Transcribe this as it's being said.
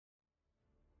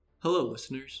Hello,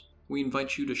 listeners. We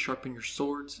invite you to sharpen your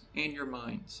swords and your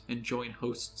minds and join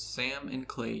hosts Sam and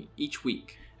Clay each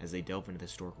week as they delve into the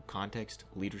historical context,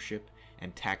 leadership,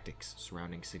 and tactics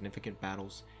surrounding significant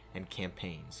battles and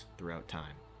campaigns throughout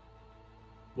time.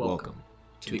 Welcome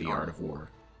to the Art of War.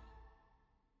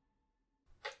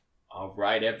 All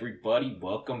right, everybody,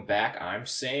 welcome back. I'm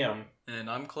Sam. And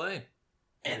I'm Clay.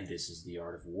 And this is the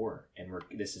Art of War. And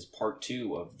this is part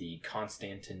 2 of the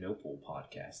Constantinople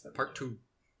podcast. Part 2.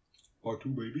 Part 2,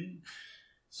 baby.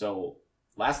 So,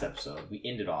 last episode, we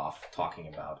ended off talking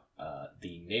about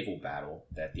the naval battle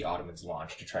that the Ottomans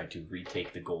launched to try to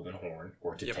retake the Golden Horn,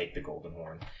 or to take the Golden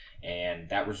Horn. And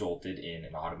that resulted in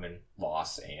an Ottoman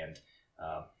loss, and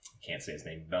I can't say his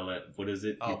name. What is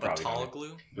it?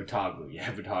 Batoglu? Batoglu,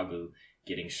 yeah, Batoglu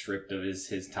getting stripped of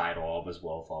his title, all of his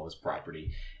wealth, all of his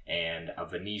property, and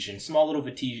a small little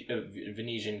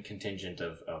Venetian contingent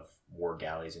of war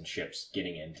galleys and ships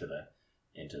getting into the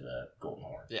Golden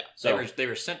Horn. Yeah, so they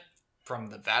were sent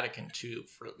from the Vatican too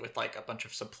with like a bunch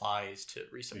of supplies to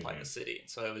resupply the city.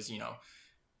 So it was,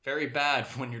 very bad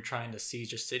when you're trying to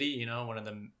siege a city. One of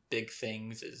the big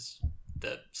things is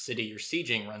the city you're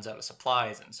sieging runs out of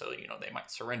supplies, and so they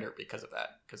might surrender because of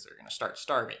that, because they're going to start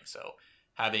starving. So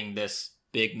having this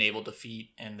big naval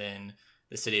defeat and then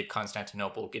the city of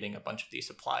Constantinople getting a bunch of these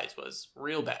supplies was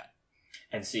real bad.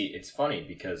 And see, it's funny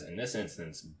because in this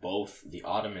instance, both the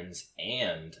Ottomans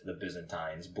and the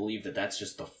Byzantines believe that that's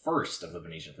just the first of the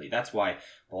Venetian fleet. That's why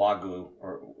Balaglu,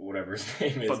 or whatever his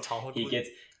name is,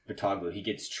 Batoglu, he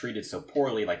gets treated so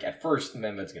poorly. Like, at first,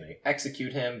 Mehmed's going to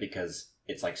execute him because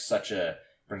it's like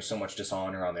brings so much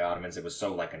dishonor on the Ottomans. It was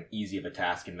so like an easy of a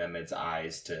task in Mehmed's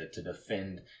eyes to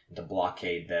defend and to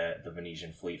blockade the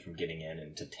Venetian fleet from getting in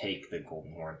and to take the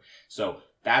Golden Horn. So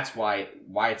that's why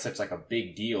it's such like a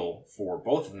big deal for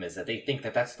both of them, is that they think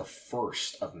that that's the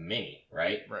first of many,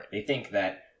 right? Right. They think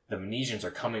that the Venetians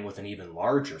are coming with an even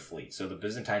larger fleet. So the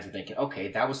Byzantines are thinking, okay,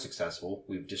 that was successful.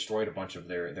 We've destroyed a bunch of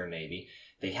their navy.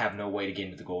 They have no way to get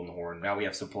into the Golden Horn. Now we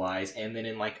have supplies. And then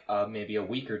in like maybe a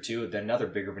week or two, then another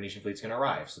bigger Venetian fleet's going to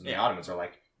arrive. So the Ottomans are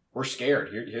like, we're scared.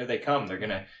 Here they come. They're going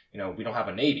to, we don't have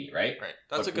a navy, right? Right.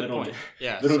 That's a good point.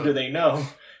 Little do they know,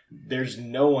 there's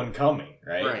no one coming,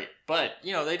 right? Right. But,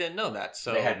 they didn't know that.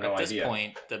 So they had no at this idea.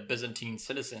 point, the Byzantine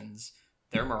citizens,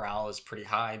 their morale is pretty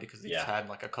high because they've had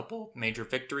like a couple major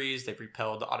victories. They've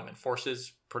repelled the Ottoman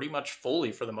forces pretty much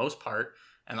fully for the most part.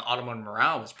 And the Ottoman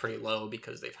morale was pretty low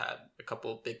because they've had a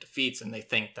couple of big defeats, and they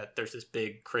think that there's this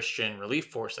big Christian relief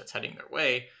force that's heading their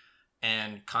way.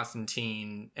 And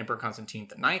Emperor Constantine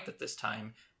IX at this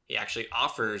time, he actually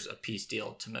offers a peace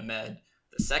deal to Mehmed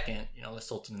II, the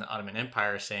Sultan of the Ottoman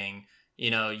Empire, saying,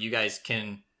 you guys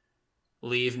can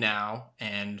leave now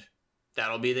and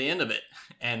that'll be the end of it.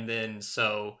 And then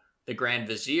so the Grand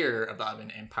Vizier of the Ottoman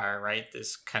Empire, right,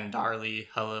 this Kandarli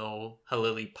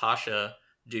Halili Pasha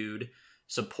dude,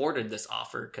 supported this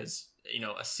offer because,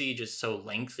 a siege is so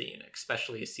lengthy, and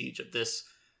especially a siege of this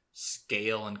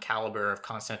scale and caliber of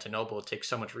Constantinople, it takes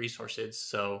so much resources.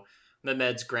 So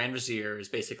Mehmed's Grand Vizier is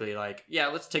basically like, yeah,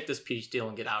 let's take this peace deal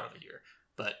and get out of here.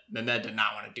 But Mehmed did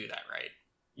not want to do that, right?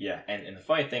 Yeah, and the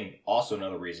funny thing, also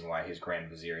another reason why his Grand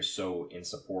Vizier is so in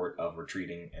support of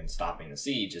retreating and stopping the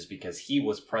siege is because he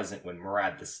was present when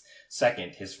Murad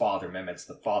II, his father, Mehmed's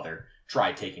the father,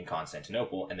 tried taking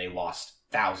Constantinople, and they lost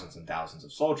thousands and thousands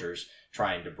of soldiers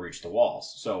trying to breach the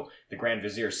walls. So the Grand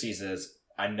Vizier sees it as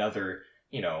another,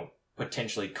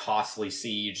 potentially costly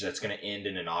siege that's going to end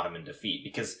in an Ottoman defeat,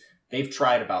 because they've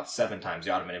tried about 7 times,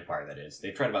 the Ottoman Empire that is,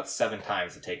 they've tried about 7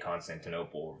 times to take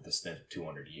Constantinople over the stint of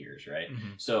 200 years, right?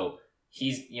 Mm-hmm. So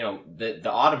he's,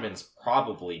 the Ottomans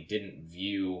probably didn't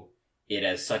view it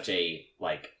as such a,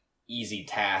 easy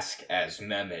task as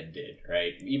Mehmed did,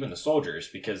 right? Even the soldiers,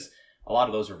 because a lot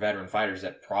of those were veteran fighters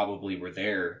that probably were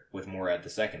there with Murad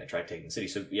II that tried taking the city.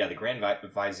 So yeah, the Grand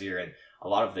Vizier and a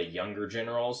lot of the younger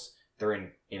generals, they're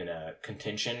in a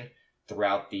contention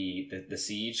throughout the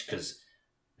siege, because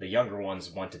the younger ones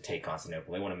want to take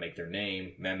Constantinople. They want to make their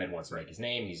name. Mehmed wants to make his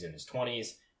name. He's in his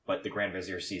 20s. But the Grand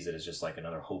Vizier sees it as just like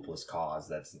another hopeless cause.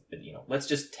 That's, let's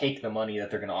just take the money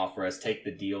that they're going to offer us, take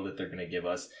the deal that they're going to give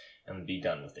us, and be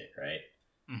done with it, right?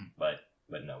 Mm-hmm.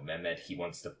 But no, Mehmed, he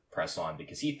wants to press on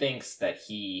because he thinks that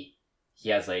he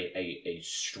has a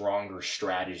stronger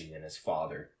strategy than his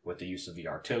father with the use of the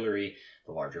artillery,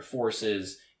 the larger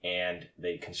forces, and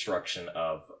the construction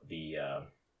of the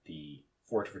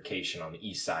fortification on the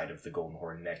east side of the Golden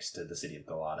Horn next to the city of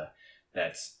Galata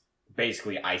that's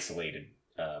basically isolated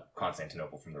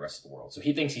Constantinople from the rest of the world. So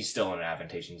he thinks he's still in an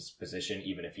advantageous position,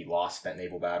 even if he lost that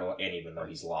naval battle, and even though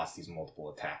he's lost these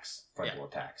multiple attacks, frontal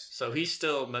attacks. So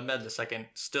Mehmed II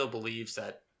still believes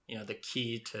that, the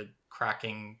key to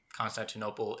cracking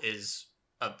Constantinople is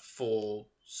a full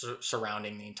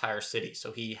surrounding the entire city.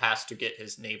 So he has to get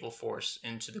his naval force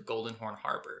into the Golden Horn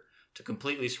Harbor to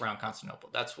completely surround Constantinople.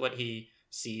 That's what he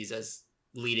sees as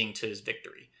leading to his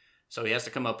victory. So he has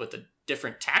to come up with a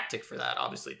different tactic for that,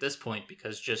 obviously, at this point,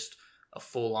 because just a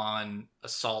full-on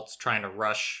assault trying to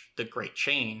rush the Great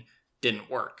Chain didn't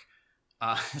work.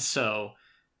 So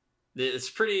it's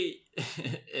pretty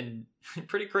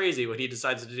crazy what he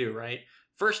decides to do, right?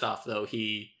 First off, though,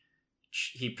 he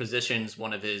positions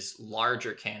one of his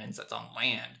larger cannons that's on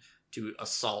land to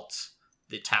assault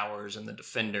the towers and the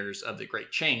defenders of the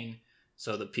Great Chain.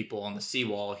 So the people on the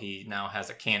seawall, he now has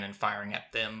a cannon firing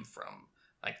at them from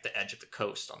like the edge of the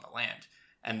coast on the land.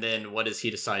 And then what does he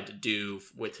decide to do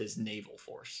with his naval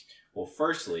force? Well,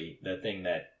 firstly, the thing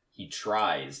that he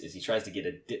tries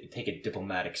to take a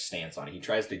diplomatic stance on it. He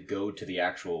tries to go to the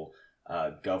actual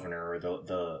governor or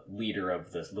the leader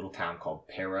of this little town called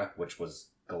Pera, which was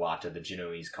Galata, the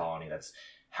Genoese colony that's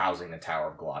housing the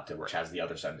Tower of Galata, which has the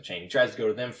other side of the chain. He tries to go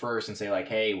to them first and say, like,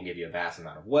 hey, we'll give you a vast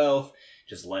amount of wealth.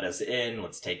 Just let us in.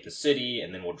 Let's take the city,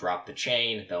 and then we'll drop the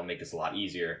chain. That'll make this a lot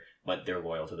easier. But they're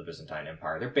loyal to the Byzantine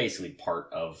Empire. They're basically part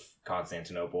of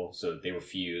Constantinople, so they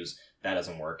refuse. That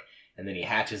doesn't work. And then he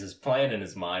hatches his plan in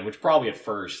his mind, which probably at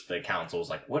first the council was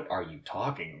like, what are you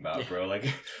talking about, bro? Like,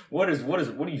 what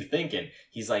are you thinking?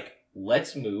 He's like,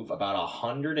 let's move about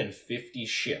 150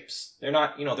 ships. They're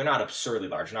not absurdly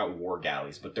large, they're not war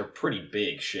galleys, but they're pretty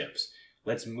big ships.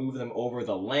 Let's move them over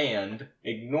the land,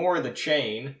 ignore the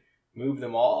chain, move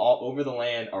them all over the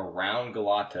land around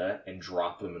Galata and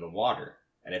drop them in the water.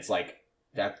 And it's like,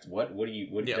 that's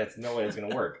that's no way it's going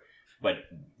to work. But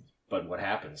what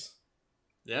happens?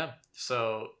 Yeah.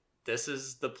 So this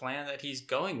is the plan that he's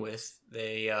going with.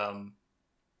 They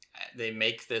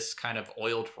make this kind of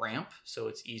oiled ramp so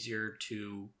it's easier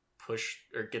to push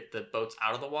or get the boats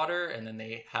out of the water, and then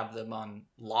they have them on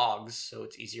logs so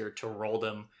it's easier to roll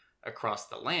them across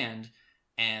the land.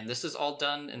 And this is all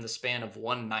done in the span of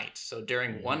one night. So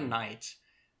during one night,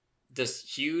 this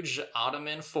huge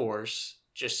Ottoman force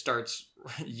just starts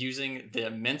using the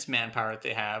immense manpower that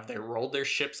they have. They rolled their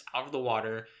ships out of the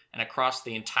water and across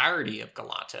the entirety of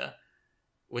Galata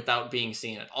without being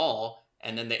seen at all.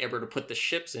 And then they're able to put the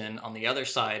ships in on the other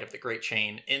side of the Great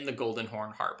Chain in the Golden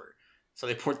Horn Harbor. So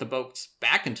they port the boats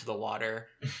back into the water,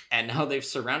 and now they've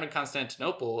surrounded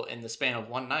Constantinople in the span of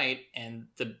one night, and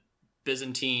the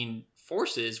Byzantine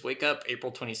forces wake up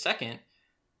April 22nd,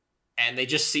 and they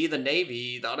just see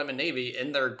the Ottoman Navy,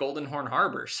 in their Golden Horn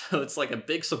Harbor. So it's like a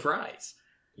big surprise.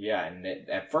 Yeah, and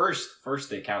at first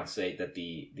the accounts say that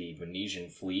the Venetian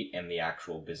fleet and the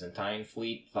actual Byzantine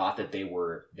fleet thought that they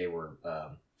were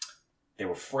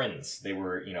friends. They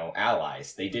were,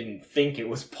 allies. They didn't think it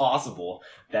was possible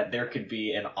that there could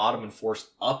be an Ottoman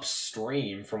force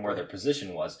upstream from where their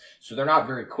position was. So they're not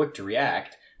very quick to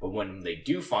react. But when they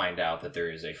do find out that there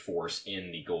is a force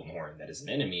in the Golden Horn that is an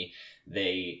enemy,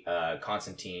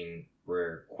 Constantine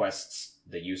requests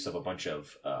the use of a bunch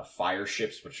of fire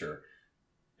ships, which are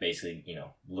basically,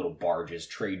 little barges,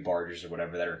 trade barges or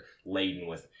whatever, that are laden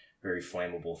with very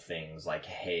flammable things like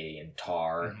hay and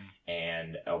tar,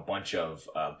 and a bunch of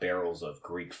barrels of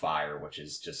Greek fire, which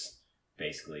is just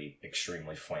basically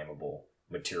extremely flammable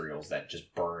materials that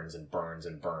just burns and burns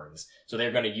and burns. So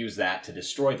they're going to use that to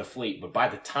destroy the fleet, but by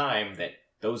the time that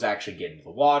those actually get into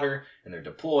the water and they're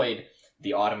deployed,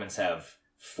 the Ottomans have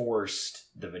forced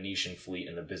the Venetian fleet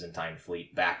and the Byzantine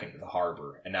fleet back into the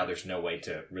harbor, and now there's no way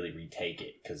to really retake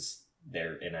it because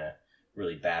they're in a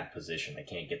really bad position. They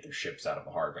can't get their ships out of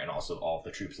the harbor, and also all of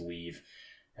the troops leave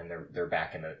and they're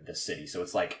back in the city. So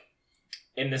it's like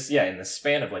in the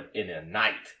span of in a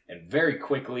night, and very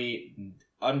quickly,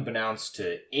 unbeknownst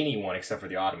to anyone except for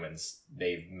the Ottomans,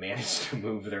 they've managed to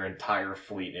move their entire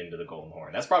fleet into the Golden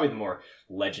Horn. That's probably the more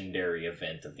legendary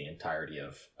event of the entirety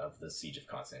of the Siege of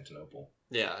Constantinople.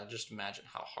 Yeah, just imagine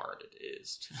how hard it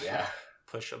is to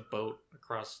push a boat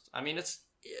across. I mean, it's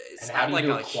not like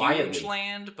a huge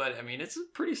land, but I mean, it's a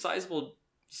pretty sizable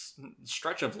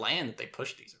stretch of land that they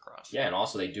push these across. Yeah, and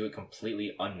also they do it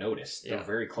completely unnoticed. They're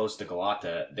very close to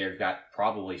Galata. They've got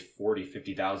probably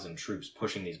 50,000 troops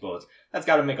pushing these boats. That's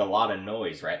got to make a lot of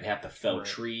noise, right? They have to fell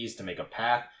trees to make a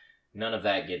path. None of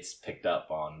that gets picked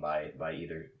up on by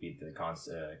either the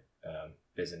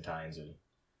Byzantines or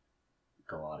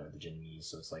Galata or the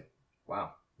Genoese. So it's like,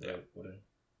 wow. Yeah.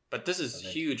 But this is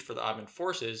huge for the Ottoman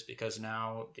forces because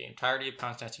now the entirety of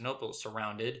Constantinople is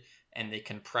surrounded, and they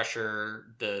can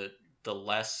pressure the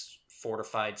less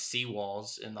fortified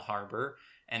seawalls in the harbor,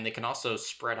 and they can also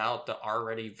spread out the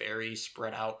already very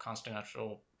spread out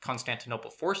Constantinople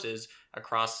Constantinople forces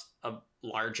across a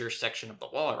larger section of the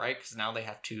wall, right? Because now they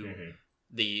have to,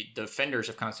 the defenders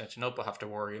of Constantinople have to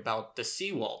worry about the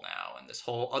seawall now and this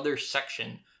whole other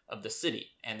section of the city.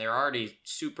 And they're already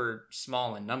super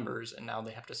small in numbers, and now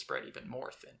they have to spread even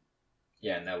more thin.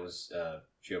 Yeah, and that was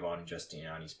Giovanni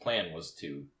Giustiniani's plan, was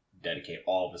to dedicate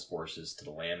all of his forces to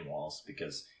the land walls,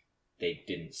 because they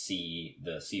didn't see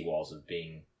the seawalls as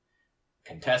being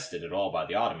contested at all by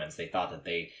the Ottomans. They thought that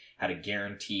they had a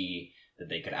guarantee that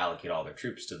they could allocate all their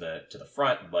troops to the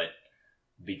front, but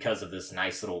because of this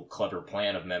nice little clever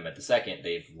plan of Mehmed II,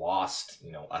 they've lost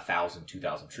 1,000,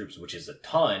 2,000 troops, which is a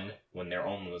ton when their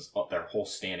whole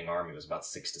standing army was about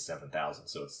 6,000 to 7,000.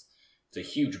 So it's a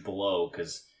huge blow,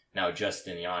 because now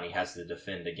Giustiniani has to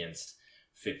defend against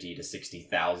 50 to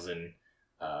 60,000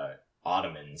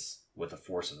 Ottomans with a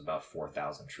force of about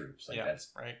 4,000 troops. That's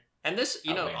right. And this,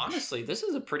 honestly, this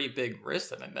is a pretty big risk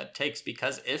that Mehmed takes,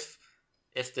 because if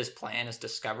this plan is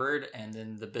discovered and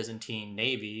then the Byzantine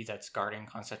navy that's guarding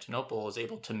Constantinople is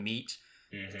able to meet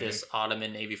this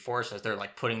Ottoman navy force as they're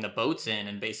like putting the boats in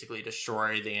and basically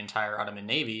destroy the entire Ottoman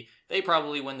navy, they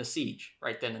probably win the siege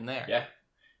right then and there.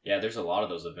 Yeah. There's a lot of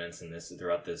those events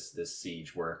throughout this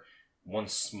siege where one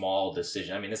small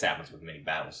decision, I mean, this happens with many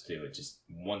battles too. It's just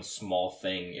one small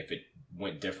thing. If it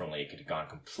went differently, it could have gone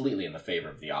completely in the favor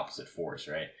of the opposite force,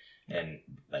 right? And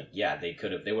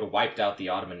they would have wiped out the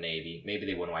Ottoman navy. Maybe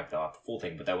they wouldn't wipe out the full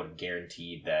thing, but that would have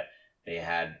guaranteed that they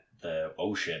had the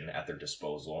ocean at their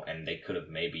disposal, and they could have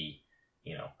maybe,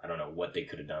 I don't know what they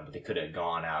could have done, but they could have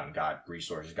gone out and got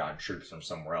resources, gotten troops from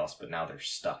somewhere else, but now they're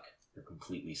stuck. They're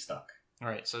completely stuck. All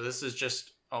right, so this is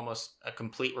just almost a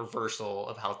complete reversal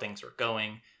of how things are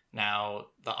going. Now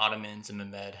the Ottomans and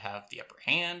Mehmed have the upper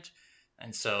hand,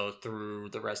 and so through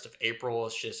the rest of April,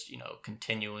 it's just,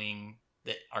 continuing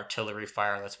the artillery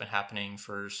fire that's been happening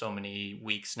for so many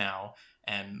weeks now.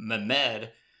 And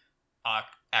Mehmed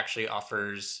actually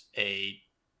offers a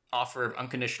offer of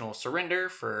unconditional surrender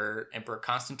for Emperor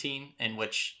Constantine, in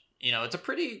which, it's a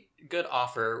pretty good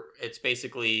offer. It's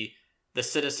basically the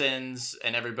citizens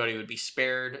and everybody would be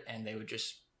spared, and they would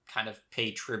just kind of pay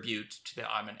tribute to the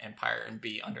Ottoman Empire and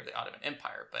be under the Ottoman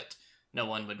Empire, but no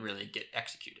one would really get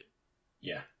executed.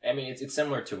 Yeah. I mean, it's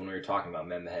similar to when we were talking about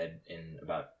Mehmed in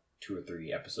about 2 or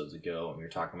 3 episodes ago, and we were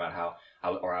talking about how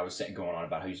I was going on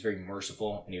about how he was very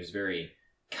merciful and he was very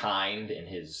kind in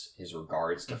his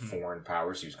regards to foreign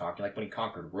powers he was conquering. Like when he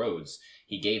conquered Rhodes,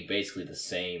 he gave basically the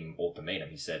same ultimatum.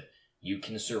 He said, you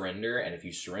can surrender, and if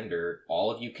you surrender,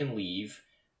 all of you can leave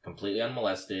completely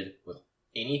unmolested with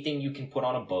anything you can put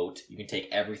on a boat. You can take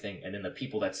everything, and then the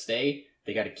people that stay,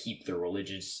 they got to keep their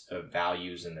religious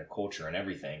values and their culture and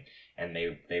everything. And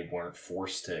they weren't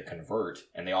forced to convert,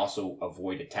 and they also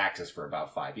avoided taxes for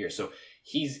about 5 years. So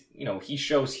he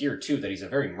shows here too that he's a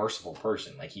very merciful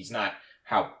person. Like, he's not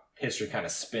how history kind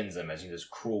of spins him as this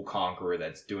cruel conqueror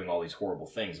that's doing all these horrible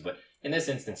things. But in this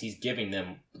instance, he's giving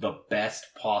them the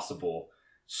best possible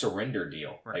surrender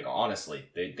deal. Right. Like, honestly,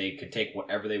 they could take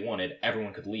whatever they wanted,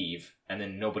 everyone could leave, and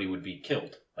then nobody would be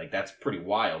killed. Like, that's pretty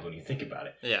wild when you think about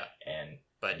it.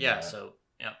 Yeah. So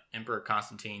Emperor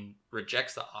Constantine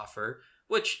rejects the offer,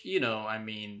 which,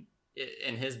 in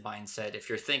his mindset, if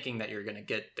you're thinking that you're going to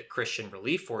get the Christian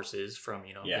relief forces from,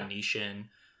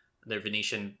 the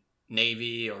Venetian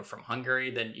navy or from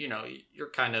Hungary, then, you're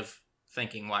kind of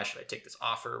thinking, why should I take this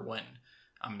offer when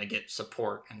I'm going to get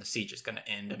support and the siege is going to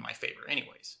end in my favor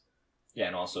anyways? Yeah,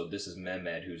 and also this is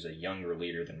Mehmed, who's a younger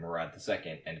leader than Murad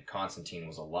II, and Constantine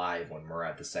was alive when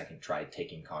Murad II tried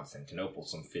taking Constantinople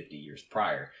some 50 years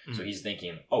prior. Mm-hmm. So he's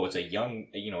thinking, it's a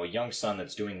young son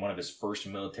that's doing one of his first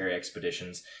military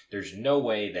expeditions. There's no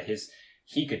way that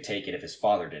he could take it if his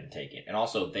father didn't take it. And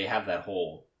also they have that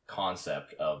whole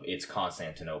concept of it's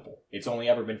Constantinople. It's only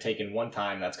ever been taken one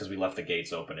time. That's because we left the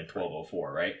gates open in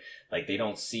 1204, right? Like, they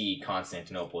don't see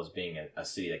Constantinople as being a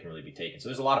city that can really be taken. So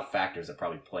there's a lot of factors that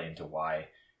probably play into why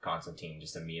Constantine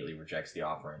just immediately rejects the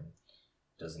offer and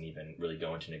doesn't even really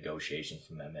go into negotiations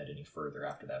with Mehmed any further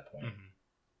after that point.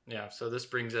 Mm-hmm. Yeah, so this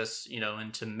brings us,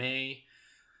 into May,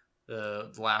 the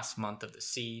last month of the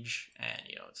siege, and,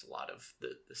 it's a lot of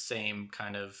the same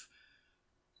kind of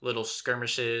little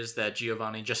skirmishes that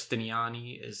Giovanni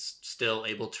Giustiniani is still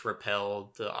able to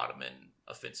repel the Ottoman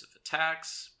offensive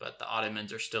attacks, but the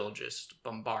Ottomans are still just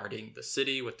bombarding the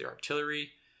city with their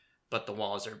artillery, but the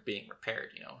walls are being repaired.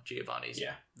 Giovanni's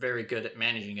very good at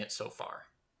managing it so far.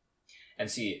 And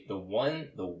see, the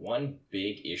one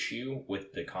big issue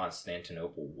with the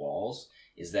Constantinople walls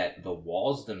is that the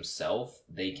walls themselves,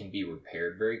 they can be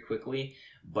repaired very quickly,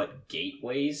 but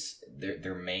gateways,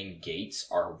 their main gates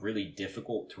are really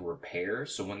difficult to repair.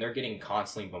 So when they're getting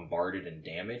constantly bombarded and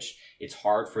damaged, it's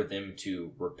hard for them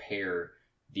to repair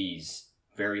these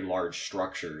very large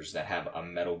structures that have a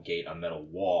metal gate, a metal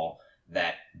wall,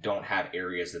 that don't have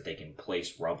areas that they can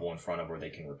place rubble in front of or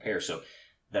they can repair. So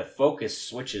the focus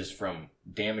switches from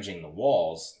damaging the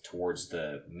walls towards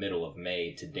the middle of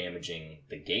May to damaging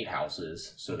the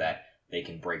gatehouses so that they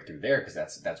can break through there, because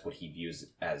that's what he views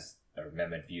as, or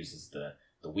Mehmed views as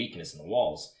the weakness in the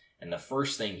walls. And the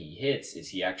first thing he hits is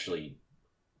he actually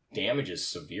damages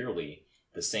severely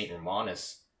the St.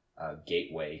 Romanus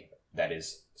gateway that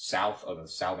is south of the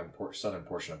southern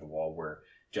portion of the wall where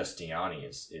Justiniani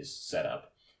is set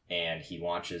up. And he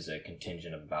launches a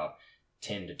contingent of about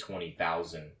 10 to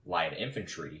 20,000 light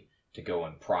infantry to go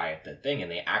and pry at the thing, and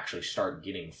they actually start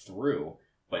getting through,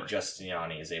 but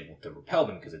Justiniani is able to repel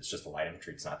them because it's just the light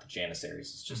infantry, it's not the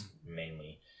Janissaries, it's just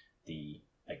mainly the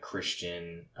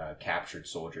Christian captured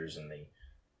soldiers and the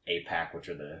APAC, which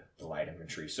are the light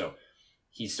infantry. So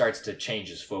he starts to change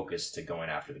his focus to going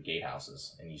after the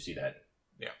gatehouses, and you see that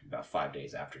about 5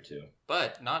 days after too.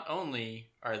 But not only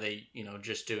are they,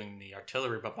 just doing the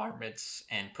artillery bombardments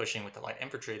and pushing with the light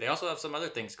infantry, they also have some other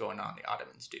things going on, the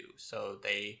Ottomans do. So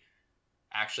they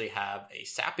actually have a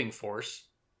sapping force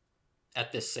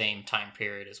at this same time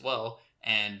period as well.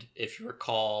 And if you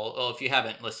recall, if you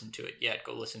haven't listened to it yet,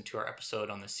 go listen to our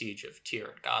episode on the siege of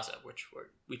Tyre and Gaza, where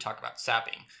we talk about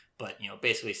sapping. But,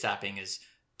 basically sapping is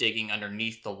digging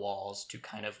underneath the walls to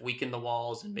kind of weaken the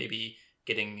walls and maybe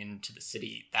getting into the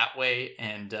city that way.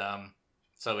 And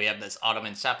so we have this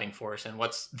Ottoman sapping force. And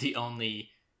what's the only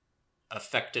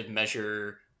effective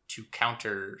measure to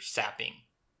counter sapping?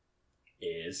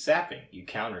 Is sapping. You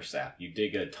counter sap. You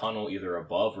dig a tunnel either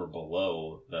above or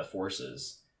below the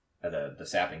forces, the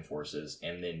sapping forces,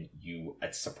 and then you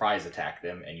surprise attack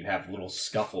them, and you have little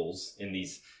scuffles in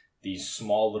these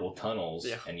small little tunnels,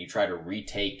 and you try to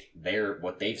retake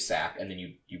what they've sapped, and then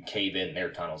you cave in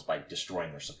their tunnels by destroying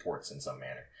their supports in some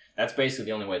manner. That's basically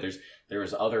the only way. There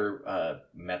was other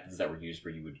methods that were used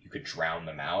where you could drown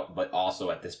them out, but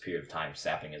also at this period of time,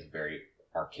 sapping is a very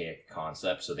archaic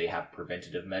concept, so they have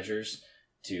preventative measures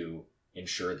to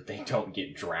ensure that they don't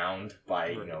get drowned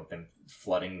by them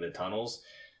flooding the tunnels.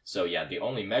 So yeah, the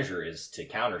only measure is to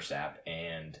counter sap,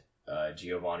 and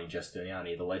Giovanni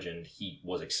Giustiniani, the legend, he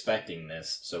was expecting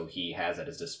this, so he has at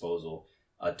his disposal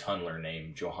a tunneler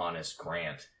named Johannes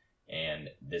Grant, and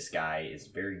this guy is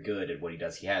very good at what he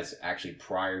does. He has actually,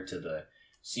 prior to the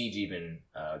siege even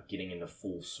getting into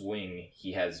full swing,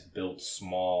 he has built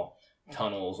small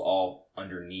tunnels all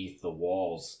underneath the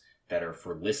walls that are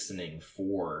for listening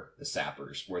for the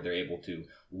sappers, where they're able to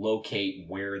locate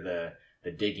where the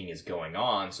digging is going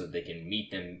on so they can meet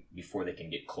them before they can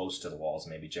get close to the walls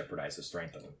and maybe jeopardize the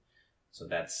strength of them. So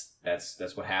that's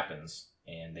what happens.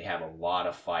 And they have a lot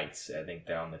of fights. I think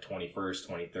they're on the 21st,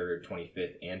 23rd,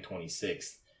 25th, and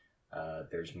 26th.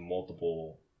 There's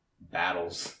multiple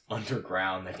battles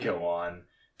underground that go on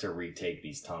to retake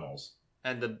these tunnels.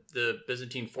 And the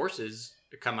Byzantine forces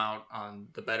come out on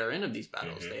the better end of these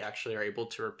battles. They actually are able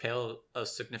to repel a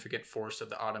significant force of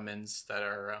the Ottomans that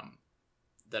are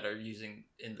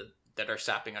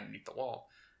sapping underneath the wall.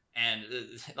 And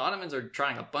the Ottomans are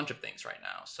trying a bunch of things right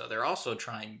now. So they're also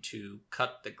trying to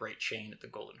cut the Great Chain at the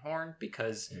Golden Horn,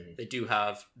 because they do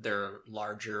have their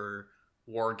larger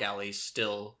war galleys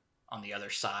still on the other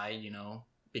side,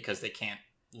 because they can't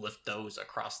lift those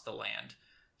across the land.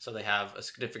 So they have a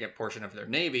significant portion of their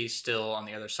navy still on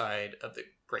the other side of the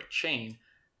Great Chain,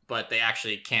 but they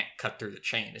actually can't cut through the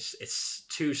chain. It's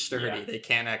too sturdy. Yeah. They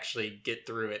can't actually get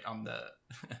through it on the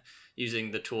using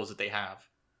the tools that they have.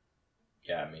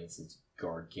 Yeah, I mean, it's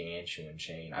gargantuan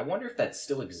chain. I wonder if that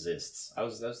still exists. I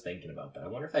was thinking about that. I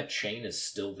wonder if that chain is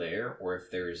still there, or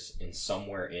if there's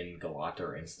somewhere in Galata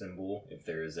or Istanbul, if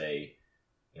there is a,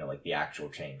 like the actual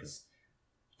chain. Because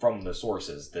from the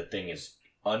sources, the thing is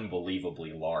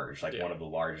unbelievably large, one of the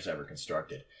largest ever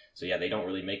constructed. So yeah, they don't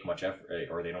really make much effort,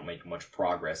 or they don't make much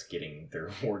progress getting their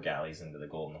war galleys into the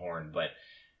Golden Horn. But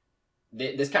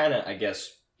this kind of, I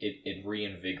guess, it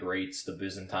reinvigorates the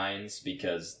Byzantines,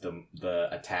 because the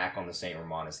attack on the St.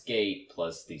 Romanus Gate,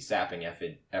 plus the sapping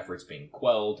efforts being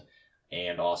quelled,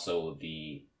 and also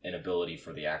the inability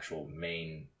for the actual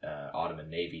main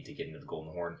Ottoman navy to get into the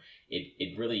Golden Horn,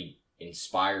 it really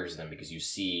inspires them, because you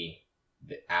see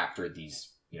that after these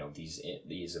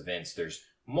events, there's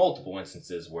multiple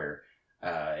instances where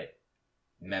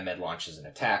Mehmed launches an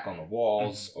attack on the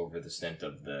walls over the stint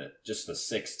of the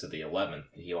 6th to the 11th.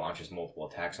 He launches multiple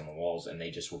attacks on the walls, and they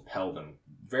just repel them.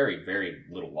 Very, very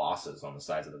little losses on the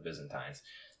sides of the Byzantines.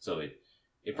 So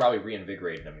it probably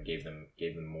reinvigorated them and gave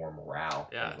them more morale.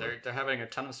 Yeah, they're having a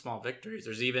ton of small victories.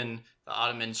 There's even the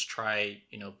Ottomans try,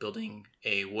 building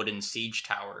a wooden siege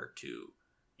tower to,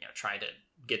 try to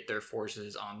get their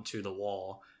forces onto the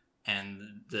wall,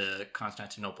 and the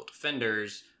Constantinople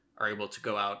defenders are able to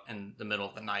go out in the middle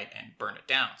of the night and burn it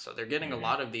down. So they're getting a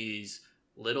lot of these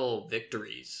little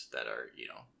victories that are,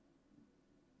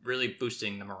 really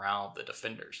boosting the morale of the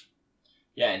defenders.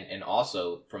 Yeah, and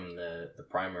also from the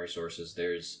primary sources,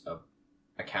 there's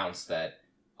accounts that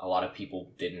a lot of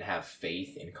people didn't have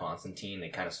faith in Constantine. They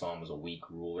kind of saw him as a weak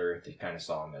ruler. They kind of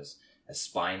saw him as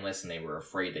spineless, and they were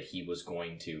afraid that he was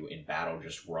going to, in battle,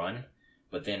 just run.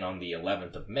 But then on the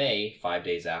 11th of May, 5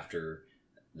 days after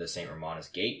the St. Romanus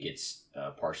Gate gets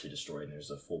partially destroyed and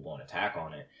there's a full-blown attack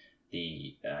on it,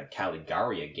 the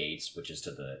Caligaria Gates, which is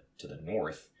to the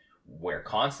north, where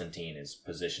Constantine is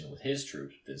positioned with his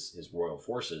troops, his royal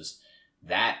forces,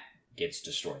 that gets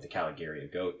destroyed. The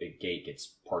Caligaria Gate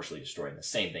gets partially destroyed, and the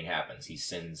same thing happens.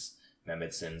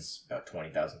 Mehmed sends about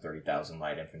 20,000, 30,000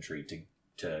 light infantry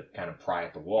to kind of pry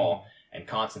at the wall, and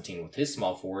Constantine with his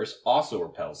small force also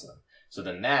repels them. So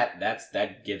then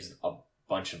that gives a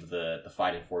bunch of the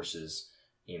fighting forces,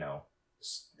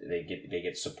 they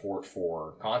get support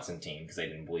for Constantine because they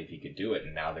didn't believe he could do it,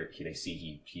 and now they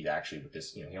see he's actually with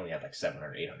this, he only had like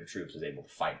 700, 800 troops, was able to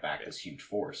fight back this huge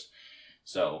force.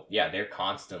 So yeah, they're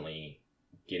constantly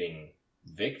getting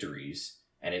victories,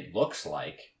 and it looks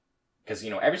like, because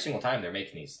every single time they're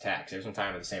making these attacks, every single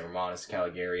time with the St. Romanus,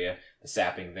 Caligaria, the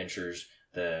sapping ventures,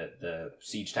 the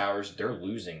siege towers,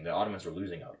 the Ottomans are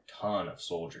losing a ton of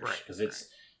soldiers because it's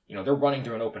they're running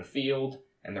through an open field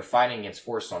and they're fighting against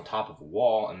forces on top of a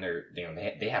wall, and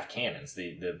they have cannons.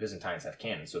 The Byzantines have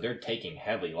cannons, so they're taking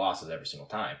heavy losses every single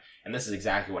time. And this is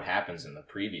exactly what happens in the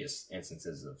previous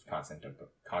instances of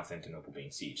Constantinople being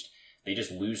sieged. They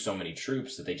just lose so many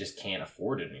troops that they just can't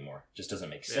afford it anymore. It just doesn't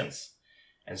make sense.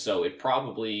 And so it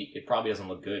probably doesn't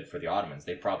look good for the Ottomans.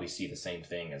 They probably see the same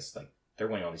thing as, like, they're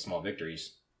winning all these small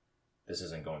victories. This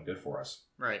isn't going good for us.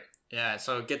 Right. Yeah,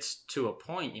 so it gets to a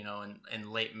point,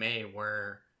 in late May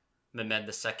where Mehmed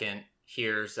II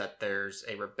hears that there's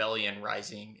a rebellion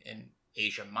rising in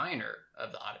Asia Minor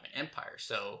of the Ottoman Empire.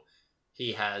 So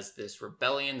he has this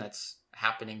rebellion that's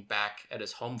happening back at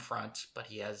his home front, but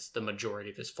he has the majority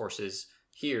of his forces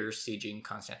here sieging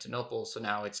Constantinople. So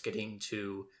now it's getting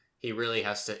to, he really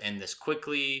has to end this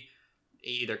quickly,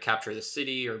 either capture the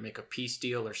city or make a peace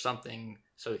deal or something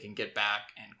so he can get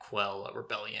back and quell a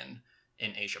rebellion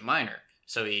in Asia Minor.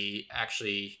 So he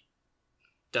actually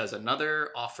does another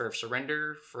offer of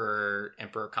surrender for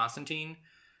Emperor Constantine.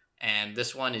 And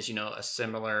this one is, a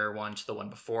similar one to the one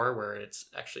before, where it's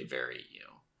actually very,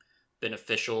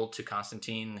 beneficial to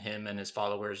Constantine. Him and his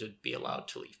followers would be allowed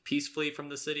to leave peacefully from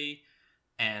the city,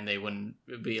 and they wouldn't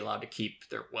be allowed to keep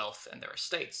their wealth and their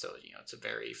estates. So, it's a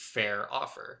very fair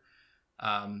offer.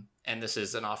 And this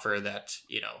is an offer that,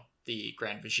 the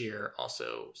Grand Vizier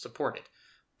also supported.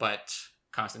 But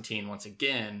Constantine, once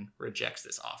again, rejects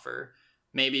this offer.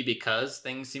 Maybe because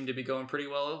things seem to be going pretty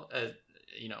well,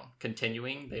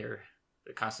 continuing.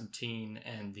 The Constantine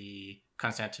and the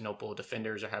Constantinople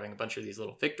defenders are having a bunch of these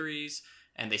little victories,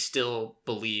 and they still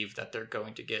believe that they're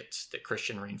going to get the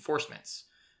Christian reinforcements.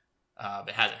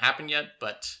 It hasn't happened yet,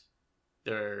 but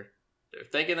they're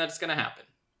thinking that it's going to happen.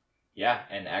 Yeah,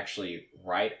 and actually,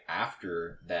 right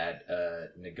after that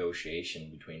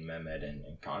negotiation between Mehmed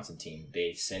and Constantine,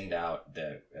 they send out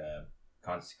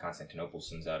Constantinople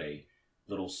sends out a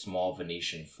little small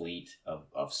Venetian fleet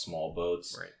of small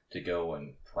boats to go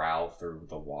and prowl through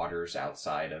the waters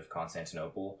outside of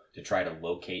Constantinople to try to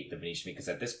locate the Venetian, because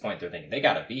at this point they're thinking they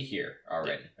got to be here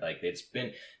already. Yeah. Like, it's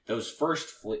been those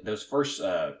first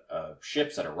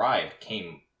ships that arrived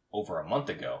came over a month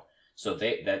ago. So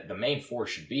the main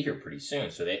force should be here pretty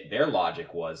soon. So their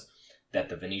logic was that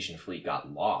the Venetian fleet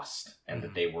got lost and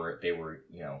that they were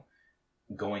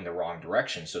going the wrong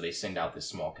direction. So they send out this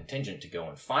small contingent to go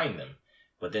and find them.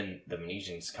 But then the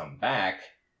Venetians come back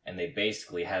and they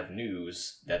basically have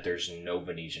news that there's no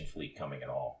Venetian fleet coming at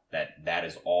all. That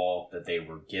is all that they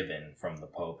were given from the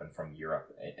Pope and from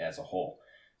Europe as a whole.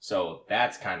 So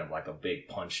that's kind of like a big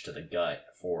punch to the gut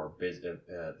for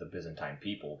the Byzantine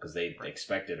people, because they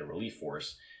expected a relief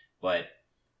force. But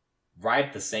right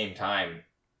at the same time,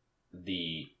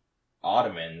 the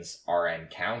Ottomans are in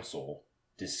council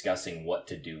discussing what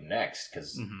to do next,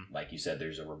 because like you said,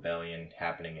 there's a rebellion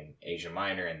happening in Asia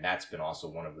Minor, and that's been also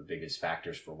one of the biggest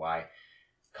factors for why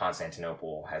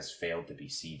Constantinople has failed to be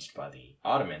sieged by the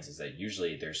Ottomans is that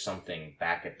usually there's something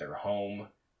back at their home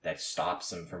that stops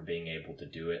them from being able to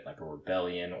do it, like a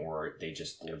rebellion, or they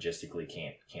just logistically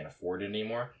can't afford it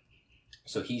anymore.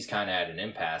 So he's kind of at an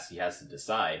impasse. He has to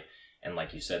decide. And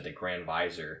like you said, the Grand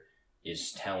Vizier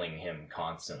is telling him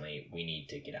constantly, we need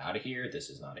to get out of here. This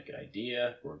is not a good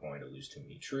idea. We're going to lose too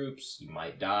many troops. You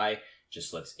might die.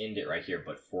 Just let's end it right here.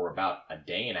 But for about a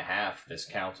day and a half, this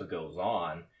council goes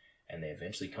on, and they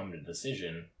eventually come to the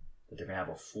decision that they're going to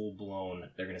have a full-blown,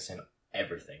 they're going to send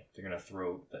everything. They're going to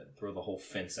throw the whole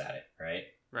fence at it, right?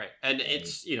 Right. And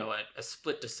it's, a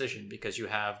split decision, because you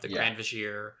have the Grand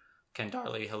Vizier,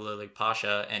 Kendarli Halili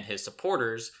Pasha, and his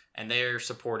supporters, and they're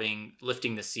supporting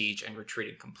lifting the siege and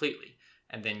retreating completely.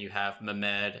 And then you have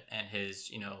Mehmed and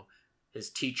his, his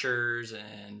teachers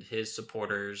and his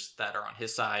supporters that are on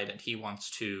his side, and he wants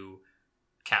to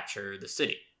capture the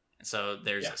city. And so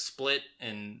there's a split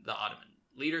in the Ottoman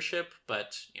leadership,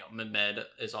 but Mehmed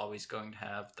is always going to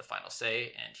have the final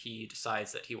say, and he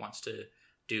decides that he wants to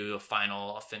do a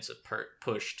final offensive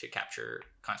push to capture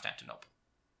Constantinople.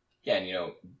 Yeah,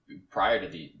 and prior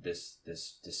to this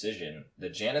decision, the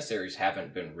Janissaries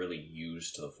haven't been really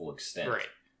used to the full extent. Right.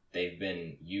 They've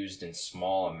been used in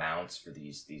small amounts for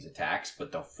these attacks,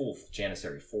 but the full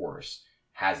Janissary force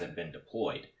hasn't been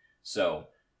deployed. So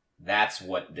that's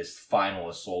what this final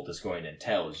assault is going to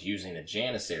entail, is using the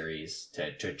Janissaries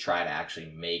to try to actually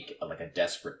make a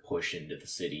desperate push into the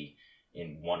city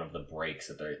in one of the breaks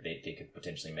that they could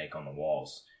potentially make on the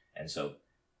walls. And so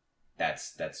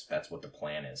that's what the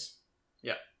plan is.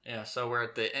 Yeah. So we're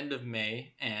at the end of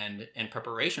May, and in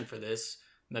preparation for this,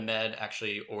 Mehmed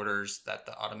actually orders that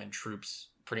the Ottoman troops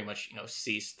pretty much,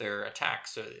 cease their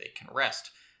attacks so that they can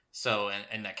rest. So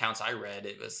in the accounts I read,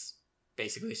 it was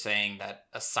basically saying that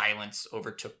a silence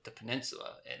overtook the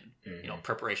peninsula in,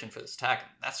 preparation for this attack.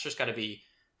 That's just got to be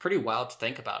pretty wild to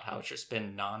think about, how it's just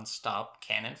been nonstop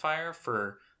cannon fire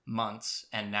for months,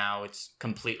 and now it's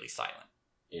completely silent.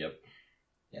 Yep.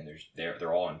 And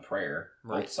they're all in prayer.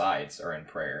 Right. Both sides are in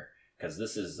prayer, because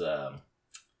this is I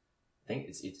think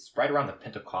it's right around the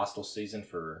Pentecostal season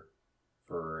for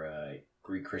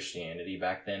Greek Christianity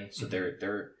back then. So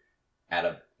they're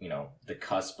at the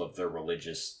cusp of their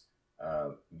religious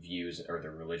views or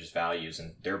their religious values,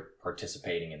 and they're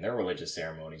participating in their religious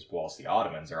ceremonies, whilst the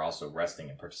Ottomans are also resting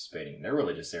and participating in their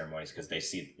religious ceremonies, because they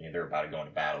see they're about to go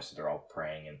into battle, so they're all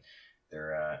praying and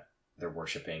they're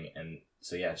worshiping. And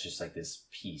so it's just like this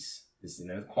peace, this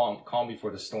calm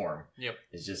before the storm. Yep.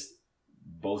 It's just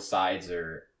both sides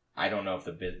are. I don't know if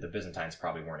the Byzantines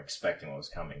probably weren't expecting what was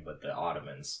coming, but the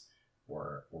Ottomans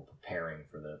were preparing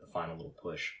for the final little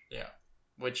push. Yeah.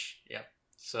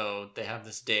 So they have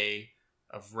this day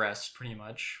of rest, pretty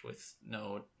much, with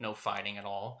no fighting at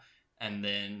all. And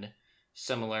then,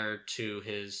 similar to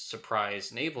his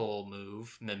surprise naval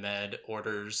move, Mehmed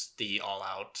orders the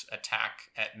all-out attack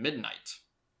at midnight.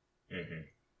 Mm-hmm.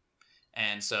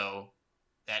 And so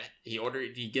that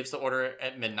he gives the order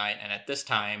at midnight, and at this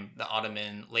time, the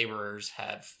Ottoman laborers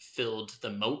have filled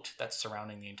the moat that's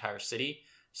surrounding the entire city.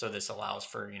 So this allows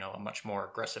for a much more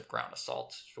aggressive ground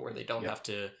assault, where they don't have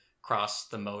to cross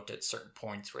the moat at certain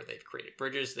points where they've created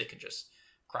bridges. They can just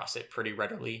cross it pretty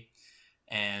readily.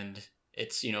 And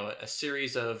it's, a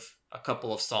series of a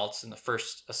couple of assaults. And the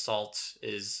first assault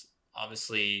is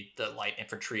obviously the light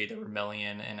infantry, the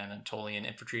Rumelian and Anatolian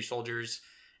infantry soldiers.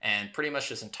 And pretty much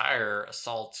this entire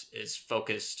assault is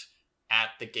focused at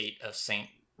the gate of St.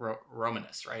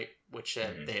 Romanus, right? Which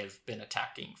they have been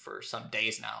attacking for some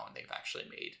days now, and they've actually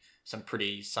made some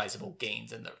pretty sizable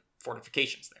gains in the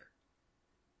fortifications there.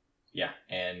 Yeah,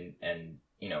 and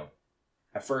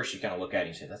at first you kind of look at it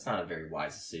and you say, that's not a very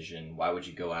wise decision. Why would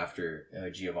you go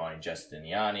after Giovanni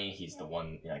Giustiniani? He's the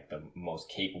one, the most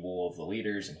capable of the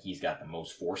leaders, and he's got the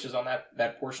most forces on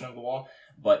that portion of the wall.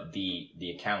 But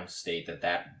the accounts state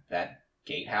that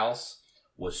gatehouse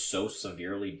was so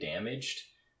severely damaged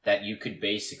that you could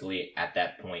basically, at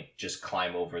that point, just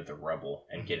climb over the rubble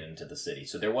and get into the city.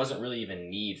 So there wasn't really even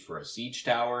need for a siege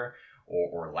tower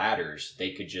or ladders.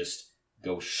 They could just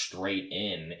go straight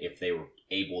in if they were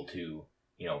able to,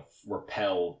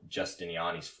 repel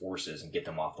Giustiniani's forces and get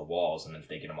them off the walls. And if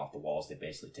they get them off the walls, they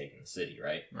basically take in the city,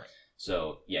 right? Right.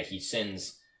 So, he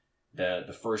sends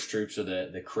the first troops of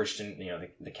the Christian,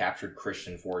 the captured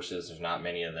Christian forces. There's not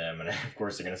many of them. And of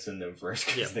course, they're going to send them first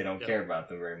because they don't care about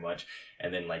them very much.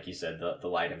 And then, like you said, the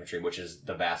light infantry, which is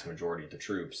the vast majority of the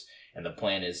troops. And the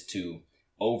plan is to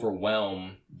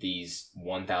overwhelm these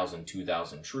 1,000,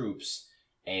 2,000 troops,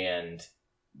 and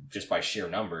just by sheer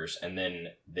numbers, and then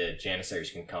the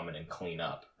Janissaries can come in and clean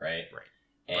up, right? Right.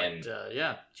 And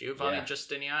Giovanni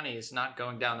Giustiniani is not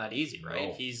going down that easy,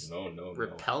 right? He's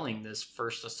repelling this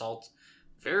first assault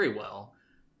very well,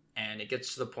 and it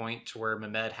gets to the point to where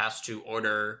Mehmed has to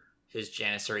order his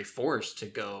Janissary force to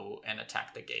go and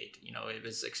attack the gate. It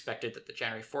was expected that the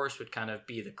Janissary force would kind of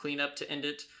be the cleanup to end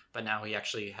it, but now he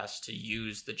actually has to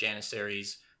use the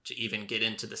Janissaries to even get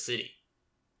into the city.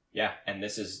 Yeah, and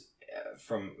this is,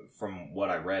 from what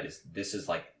I read, this is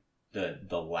like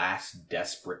the last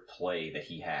desperate play that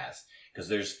he has, because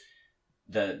there's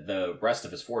the rest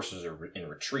of his forces are in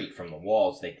retreat from the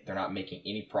walls. They're not making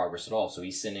any progress at all. So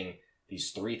he's sending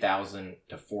these 3,000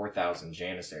 to 4,000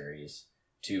 Janissaries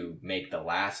to make the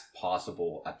last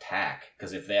possible attack,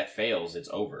 because if that fails, it's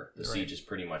over. The siege is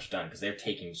pretty much done, because they're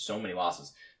taking so many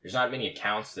losses. There's not many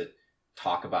accounts that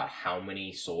talk about how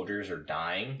many soldiers are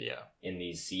dying in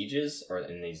these sieges or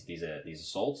in these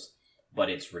assaults, but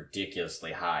it's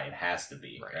ridiculously high. It has to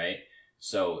be, right?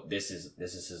 So this is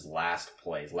his last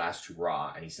play, his last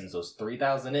hurrah, and he sends those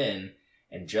 3,000 in,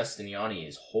 and Giustiniani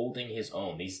is holding his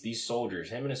own. These soldiers,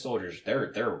 him and his soldiers,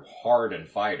 they're hardened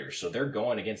fighters, so they're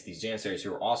going against these Janissaries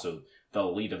who are also the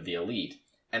elite of the elite,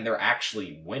 and they're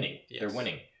actually winning. Yes. They're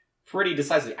winning pretty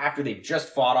decisively after they've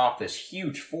just fought off this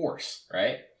huge force,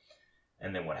 right?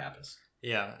 And then what happens?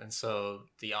 Yeah, and so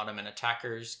the Ottoman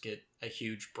attackers get a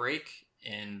huge break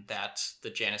in that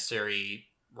the Janissary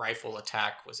rifle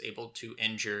attack was able to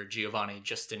injure Giovanni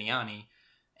Giustiniani,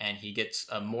 and he gets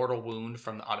a mortal wound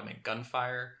from the Ottoman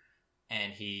gunfire,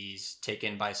 and he's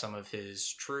taken by some of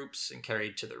his troops and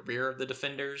carried to the rear of the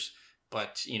defenders.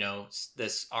 But,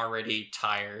 this already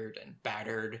tired and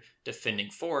battered defending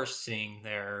force, seeing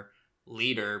their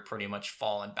leader pretty much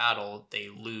fall in battle, they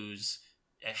lose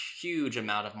a huge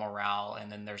amount of morale,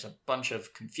 and then there's a bunch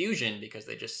of confusion because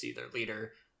they just see their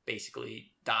leader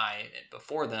basically die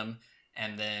before them.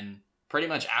 And then pretty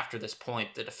much after this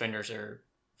point, the defenders are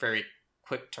very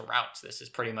quick to rout. This is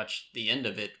pretty much the end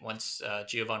of it once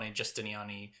Giovanni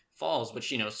Giustiniani falls,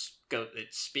 which, it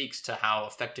speaks to how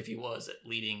effective he was at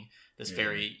leading this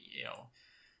very,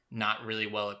 not really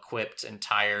well equipped and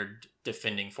tired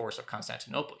defending force of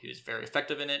Constantinople. He was very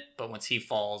effective in it, but once he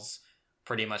falls,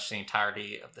 pretty much the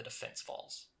entirety of the defense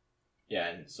falls. Yeah,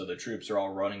 and so the troops are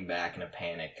all running back in a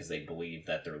panic because they believe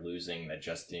that they're losing, that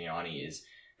Giustiniani is...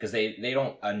 Because they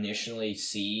don't initially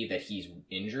see that he's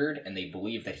injured, and they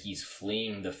believe that he's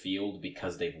fleeing the field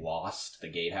because they've lost the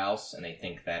gatehouse, and they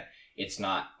think that it's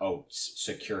not,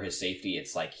 secure his safety.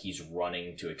 It's like he's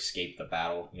running to escape the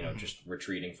battle, just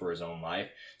retreating for his own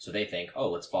life. So they think,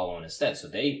 let's follow him instead. So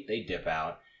they dip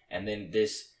out, and then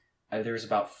there's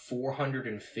about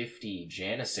 450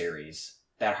 Janissaries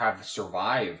that have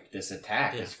survived this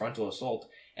attack, this frontal assault.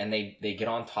 And they get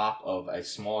on top of a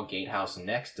small gatehouse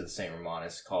next to the St.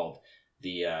 Romanus called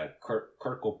the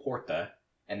Cerco Porta,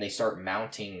 and they start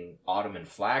mounting Ottoman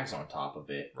flags on top of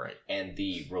it. Right. And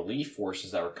the relief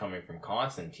forces that were coming from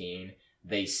Constantine,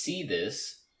 they see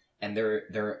this, and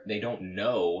they don't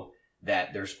know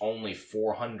that there's only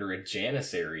 400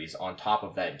 Janissaries on top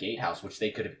of that gatehouse, which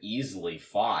they could have easily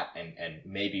fought and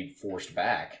maybe forced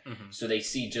back. Mm-hmm. So they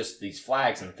see just these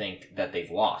flags and think that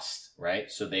they've lost,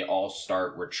 right? So they all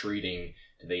start retreating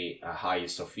to the Hagia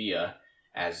Sophia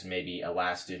as maybe a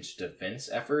last-ditch defense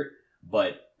effort,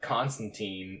 but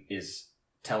Constantine is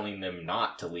telling them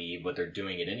not to leave, but they're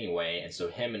doing it anyway, and so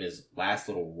him and his last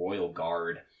little royal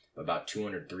guard, about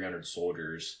 200, 300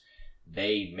 soldiers,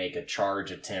 they make a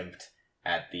charge attempt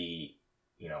at the,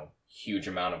 huge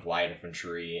amount of light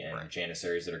infantry and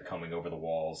Janissaries that are coming over the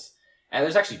walls. And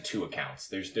there's actually two accounts.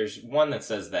 There's one that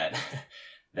says that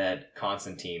that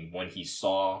Constantine, when he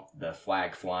saw the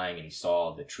flag flying and he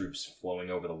saw the troops flowing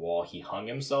over the wall, he hung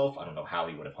himself. I don't know how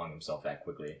he would have hung himself that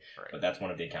quickly, but that's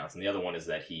one of the accounts. And the other one is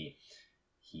that he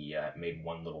made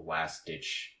one little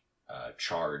last-ditch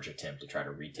charge attempt to try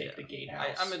to retake the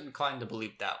gatehouse. I'm inclined to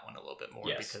believe that one a little bit more,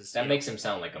 because that makes him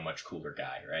sound like a much cooler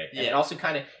guy, right? And it also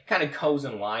kind of goes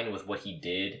in line with what he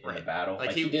did in the battle.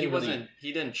 Like he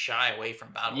didn't shy away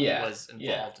from battle. He was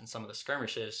involved in some of the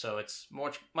skirmishes, so it's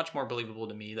much more believable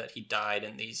to me that he died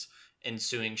in these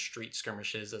ensuing street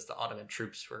skirmishes as the Ottoman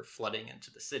troops were flooding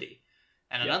into the city.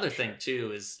 And another thing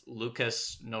too is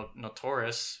Lucas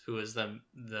Notaras, who is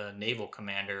the naval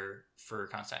commander for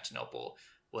Constantinople,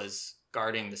 was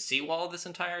guarding the seawall this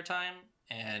entire time,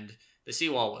 and the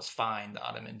seawall was fine. The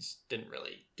Ottomans didn't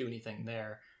really do anything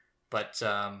there, but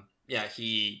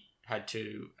he had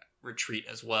to retreat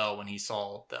as well when he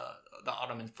saw the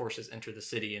Ottoman forces enter the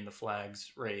city and the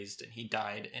flags raised, and he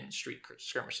died in street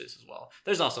skirmishes as well.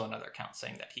 There's also another account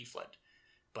saying that he fled,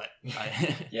 but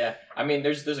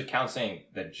there's accounts saying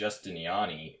that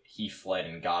Giustiniani, he fled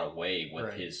and got away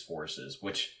with his forces,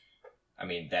 which I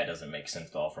mean, that doesn't make sense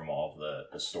at all from all of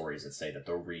the stories that say that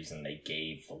the reason they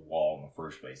gave the wall in the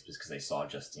first place was because they saw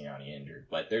Justiniani injured.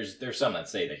 But there's some that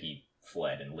say that he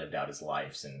fled and lived out his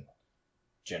life in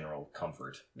general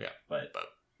comfort. Yeah, but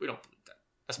we don't believe that.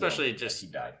 Especially just he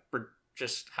died. For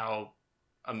just how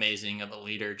amazing of a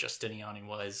leader Justiniani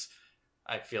was.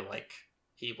 I feel like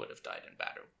he would have died in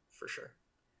battle for sure.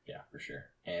 Yeah, for sure.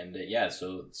 And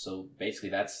so basically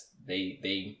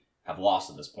they have lost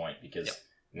at this point because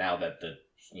now that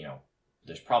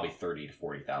there's probably 30 to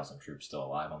 40,000 troops still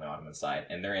alive on the Ottoman side,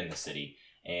 and they're in the city.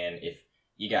 And if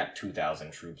you got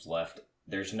 2,000 troops left,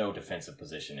 there's no defensive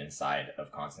position inside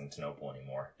of Constantinople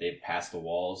anymore. They've passed the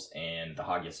walls, and the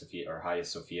Hagia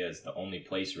Sophia is the only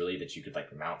place really that you could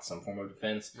mount some form of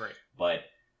defense. Right. But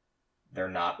they're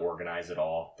not organized at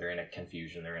all. They're in a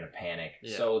confusion. They're in a panic.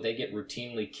 Yeah. So they get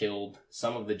routinely killed.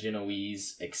 Some of the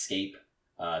Genoese escape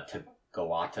to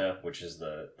Galata, which is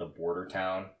the border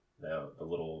town, the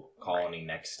little colony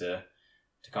next to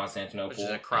Constantinople. Which is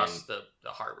across the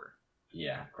harbor.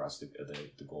 Yeah, across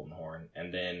the Golden Horn.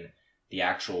 And then the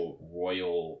actual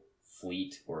royal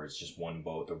fleet, or it's just one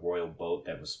boat, the royal boat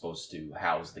that was supposed to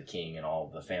house the king and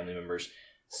all the family members,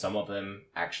 some of them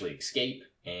actually escape,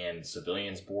 and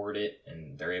civilians board it,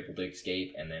 and they're able to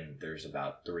escape. And then there's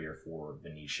about 3 or 4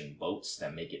 Venetian boats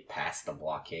that make it past the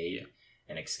blockade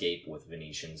and escape with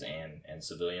Venetians and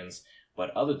civilians.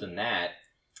 But other than that,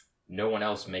 no one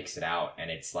else makes it out,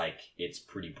 and it's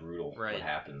pretty brutal what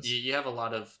happens. You have a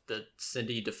lot of the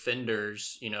city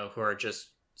defenders, who are just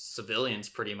civilians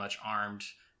pretty much armed,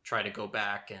 try to go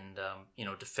back and,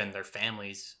 defend their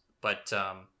families. But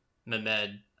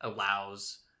Mehmed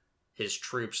allows his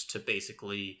troops to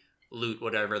basically loot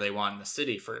whatever they want in the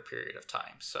city for a period of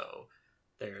time. So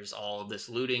there's all of this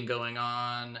looting going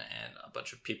on, and a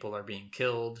bunch of people are being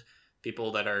killed.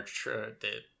 People that are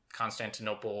the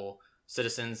Constantinople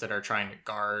citizens that are trying to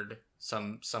guard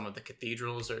some of the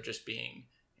cathedrals are just being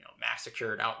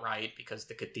massacred outright because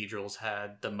the cathedrals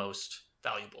had the most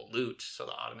valuable loot. So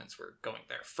the Ottomans were going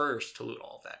there first to loot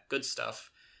all of that good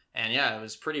stuff. And yeah, it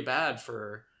was pretty bad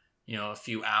for a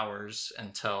few hours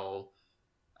until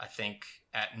I think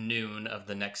at noon of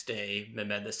the next day,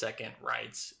 Mehmed II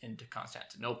rides into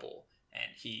Constantinople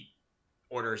and he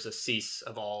orders a cease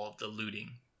of all of the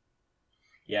looting.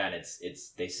 Yeah, and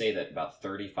they say that about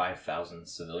 35,000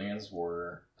 civilians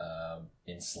were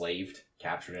enslaved,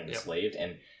 captured and enslaved,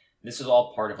 and this is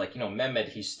all part of Mehmed,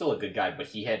 he's still a good guy, but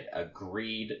he had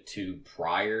agreed to,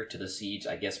 prior to the siege,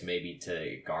 I guess maybe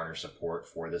to garner support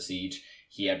for the siege,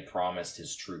 he had promised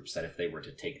his troops that if they were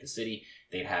to take the city,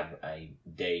 they'd have a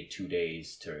day, 2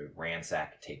 days to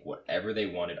ransack, take whatever they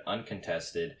wanted,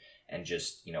 uncontested, and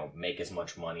just, make as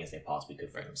much money as they possibly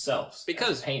could for themselves.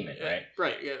 Because payment, right?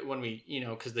 Right. When we,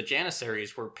 because the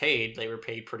Janissaries were paid, they were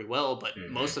paid pretty well, but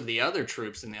most of the other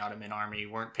troops in the Ottoman army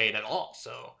weren't paid at all.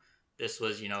 So this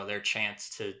was, their chance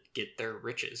to get their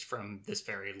riches from this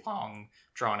very long,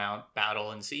 drawn-out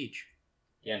battle and siege.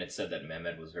 Yeah, and it said that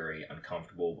Mehmed was very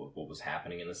uncomfortable with what was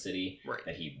happening in the city, right.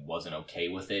 That he wasn't okay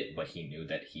with it, but he knew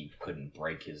that he couldn't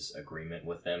break his agreement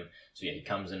with them. So yeah, he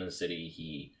comes into the city,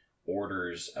 he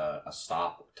orders a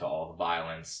stop to all the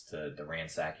violence, to the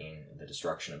ransacking, the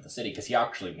destruction of the city, because he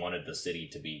actually wanted the city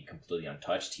to be completely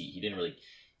untouched. He didn't really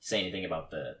say anything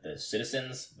about the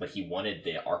citizens, but he wanted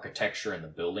the architecture and the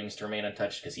buildings to remain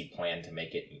untouched because he planned to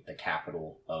make it the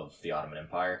capital of the Ottoman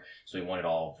Empire. So he wanted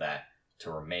all of that to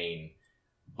remain,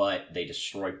 but they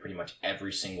destroyed pretty much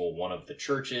every single one of the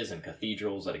churches and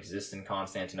cathedrals that exist in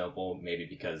Constantinople, maybe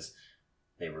because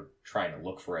they were trying to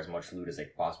look for as much loot as they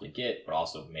could possibly get, but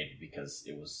also maybe because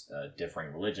it was a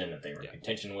differing religion that they were in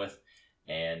contention with.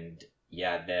 And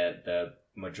yeah, the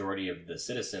majority of the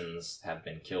citizens have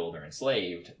been killed or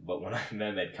enslaved, but when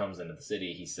Mehmed comes into the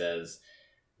city, he says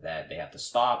that they have to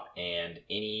stop, and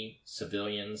any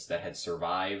civilians that had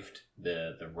survived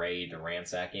the raid, the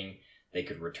ransacking, they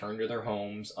could return to their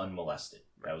homes unmolested.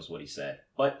 That was what he said.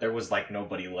 But there was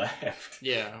nobody left.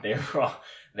 Yeah.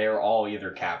 They were all either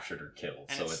captured or killed.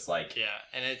 And so it's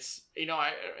and it's,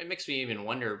 it makes me even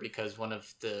wonder, because one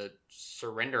of the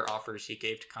surrender offers he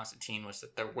gave to Constantine was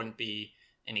that there wouldn't be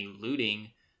any looting,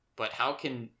 but how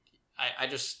can,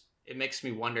 it makes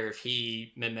me wonder if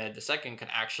Mehmed II, can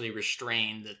actually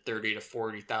restrain the 30 to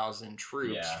 40,000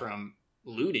 troops from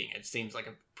looting. It seems like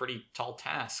a pretty tall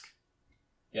task.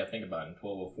 Yeah, think about it. In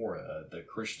 1204, the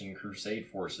Christian Crusade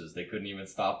forces, they couldn't even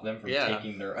stop them from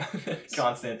taking their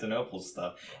Constantinople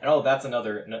stuff. And that's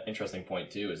another interesting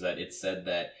point, too, is that it said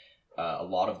that a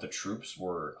lot of the troops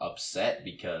were upset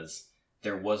because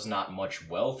there was not much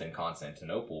wealth in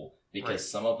Constantinople,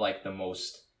 because some of the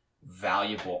most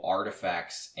valuable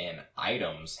artifacts and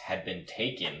items had been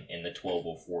taken in the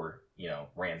 1204,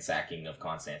 ransacking of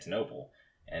Constantinople.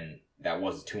 And that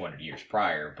was 200 years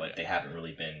prior, but they haven't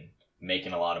really been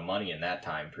making a lot of money in that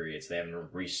time period, so they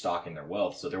haven't restocking their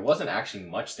wealth. So there wasn't actually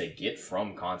much they get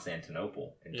from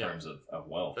Constantinople in terms of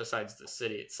wealth. Besides the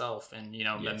city itself. And,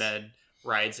 Mehmed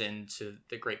rides into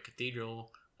the great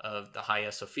cathedral of the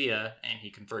Hagia Sophia, and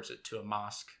he converts it to a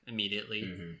mosque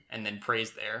immediately, and then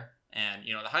prays there. And,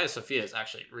 the Hagia Sophia is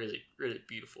actually really, really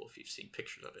beautiful if you've seen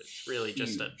pictures of it. It's really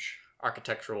just an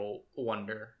architectural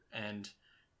wonder, and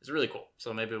it's really cool.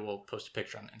 So maybe we'll post a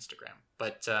picture on Instagram.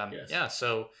 But,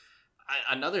 so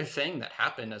another thing that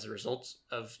happened as a result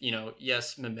of,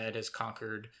 yes, Mehmed has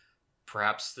conquered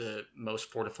perhaps the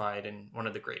most fortified and one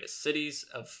of the greatest cities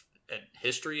of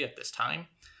history at this time.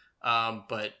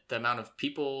 But the amount of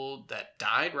people that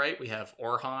died, right? We have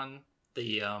Orhan,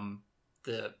 the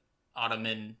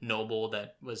Ottoman noble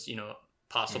that was,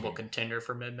 possible contender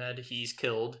for Mehmed. He's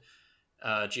killed.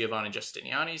 Giovanni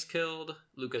Giustiniani's killed.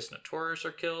 Lucas Notorious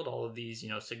are killed. All of these,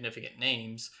 significant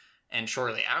names. And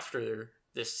shortly after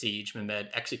this siege, Mehmed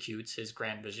executes his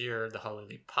Grand Vizier, the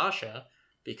Halili Pasha,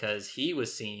 because he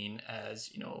was seen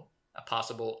as, a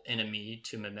possible enemy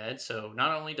to Mehmed. So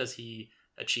not only does he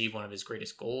achieve one of his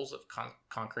greatest goals of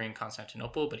conquering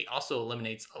Constantinople, but he also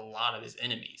eliminates a lot of his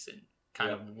enemies in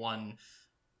kind of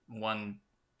one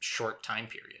short time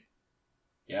period.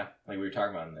 Yeah, like we were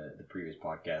talking about in the previous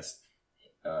podcast,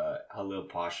 Halil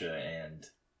Pasha and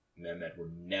Mehmed were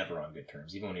never on good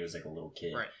terms, even when he was like a little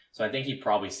kid. Right. So I think he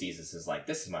probably sees this as like,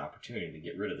 this is my opportunity to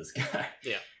get rid of this guy.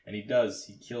 Yeah. And he does.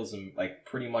 He kills him like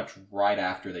pretty much right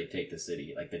after they take the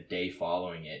city. Like the day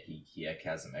following it, he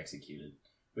has him executed,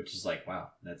 which is like, wow,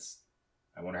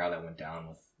 I wonder how that went down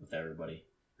with everybody.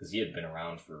 Because he had been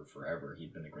around for forever.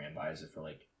 He'd been the Grand Vizier for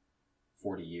like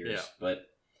 40 years. Yeah. But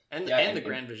the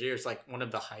Grand Vizier is like one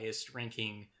of the highest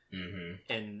ranking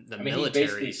in the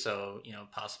military, so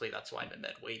possibly that's why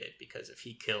Mehmed waited, because if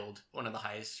he killed one of the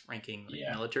highest ranking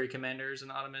military commanders in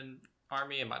the Ottoman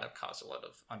army, it might have caused a lot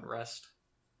of unrest.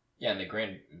 Yeah, and the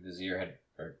Grand Vizier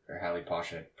or Halil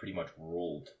Pasha had pretty much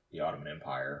ruled the Ottoman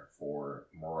Empire for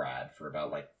Murad for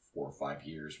about like 4 or 5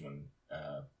 years when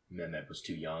Mehmed was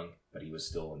too young, but he was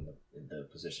still in the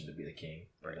position to be the king,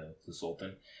 or the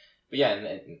sultan. But yeah,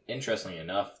 and interestingly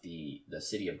enough, the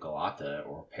city of Galata,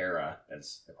 or Pera,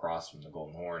 that's across from the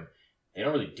Golden Horn, they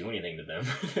don't really do anything to them.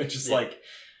 They're just like,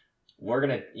 we're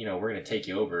gonna take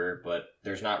you over, but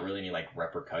there's not really any like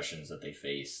repercussions that they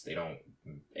face. They don't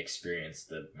experience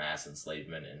the mass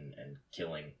enslavement and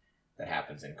killing that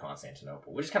happens in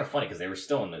Constantinople, which is kind of funny because they were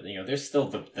still in there's still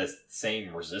the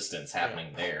same resistance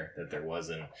happening there that there was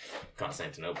in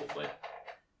Constantinople. But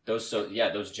those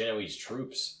Genoese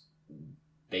troops,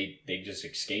 they just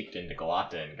escaped into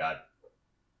Galata and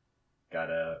got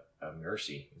a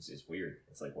mercy. It's weird.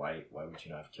 It's like, why would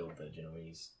you not have killed the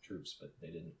Genoese troops? But they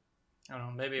didn't. I don't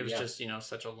know. Maybe it was just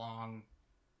such a long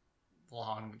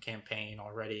campaign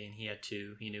already, and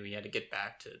he knew he had to get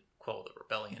back to quell the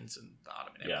rebellions in the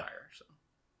Ottoman Empire. So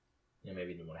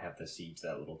maybe he didn't want to have to siege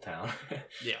that little town.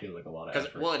 Feel like a lot of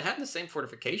effort. Well, it had the same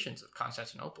fortifications of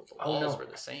Constantinople. The walls were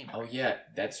the same. Oh yeah,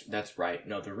 that's right.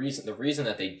 No, the reason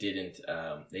that they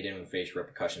didn't face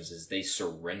repercussions is they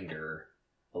surrender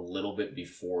a little bit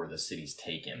before the city's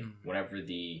taken. Mm-hmm. Whenever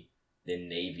the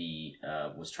navy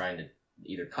was trying to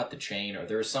either cut the chain, or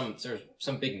there's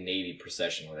some big navy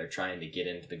procession where they're trying to get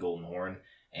into the Golden Horn,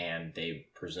 and they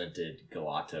presented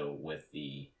Galata with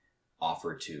the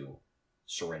offer to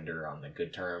surrender on the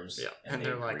good terms. Yeah, and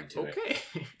they're like, okay.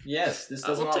 Yes, this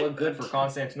does not look good for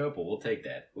Constantinople. We'll take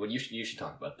that. Well, you should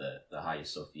talk about the Hagia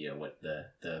Sophia, what the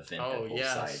event that both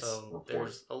sides report.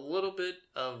 There's a little bit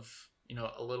of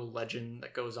a little legend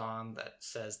that goes on that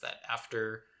says that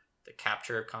after the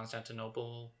capture of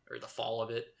Constantinople, or the fall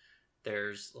of it,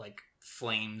 there's like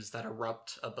flames that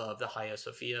erupt above the Hagia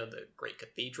Sophia, the great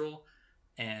cathedral.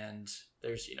 And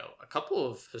there's, a couple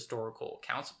of historical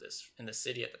accounts of this in the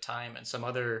city at the time, and some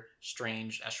other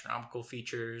strange astronomical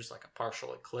features, like a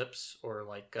partial eclipse, or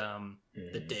like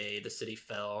the day the city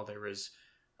fell, there was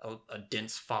a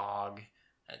dense fog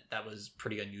that was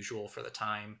pretty unusual for the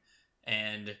time.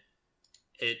 And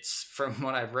it's, from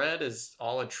what I've read, is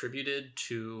all attributed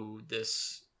to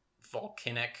this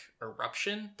volcanic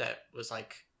eruption that was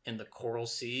like in the Coral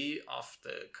Sea off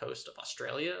the coast of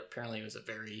Australia. Apparently it was a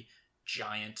very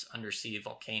giant undersea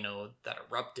volcano that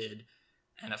erupted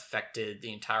and affected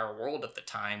the entire world at the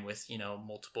time, with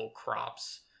multiple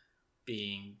crops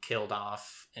being killed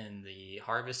off in the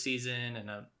harvest season and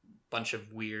a bunch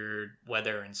of weird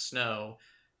weather and snow.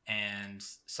 and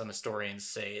some historians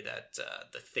say that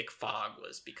the thick fog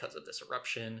was because of this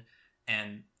eruption,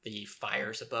 and the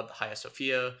fires above the Hagia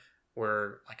Sophia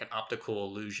were like an optical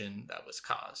illusion that was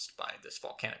caused by this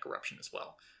volcanic eruption as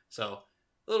well. So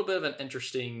a little bit of an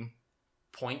interesting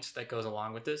point that goes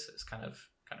along with this. It's kind of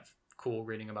cool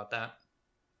reading about that.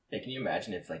 Yeah, can you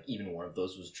imagine if like even one of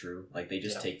those was true? Like they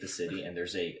just take the city and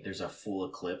there's a full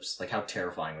eclipse. Like how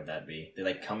terrifying would that be? They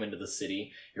like come into the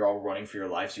city, you're all running for your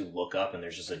lives, you look up and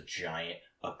there's just a giant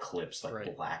eclipse,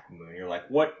 like black moon. You're like,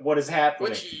 what is happening?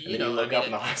 Which, and then you look up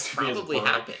and the Hagia Sophia probably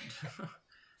happened.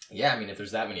 Yeah, I mean, if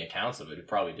there's that many accounts of it, it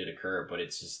probably did occur, but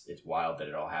it's wild that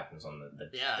it all happens on the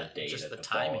day just that the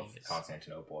fall of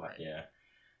Constantinople. Right. Yeah.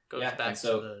 Goes back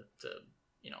to the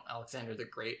Alexander the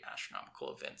Great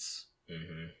astronomical events.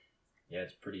 Mm-hmm. Yeah,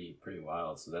 it's pretty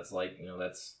wild. So that's like,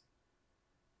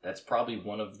 that's probably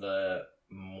one of the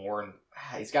more,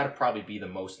 it's got to probably be the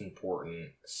most important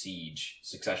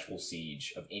successful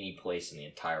siege of any place in the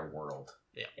entire world.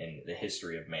 Yeah. In the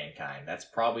history of mankind. That's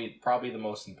probably the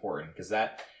most important, because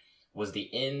that was the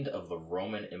end of the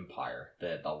Roman Empire.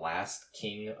 The last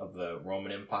king of the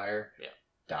Roman Empire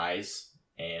dies,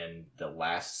 and the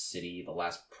last city, the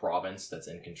last province that's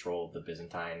in control of the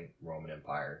Byzantine Roman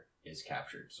Empire is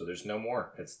captured. So there's no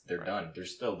more. They're done.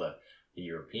 There's still the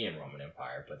European Roman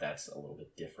Empire, but that's a little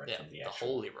bit different from the actual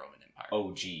Holy Roman Empire.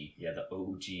 OG. Yeah, the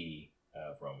OG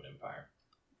Roman Empire.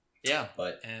 Yeah,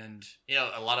 and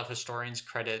a lot of historians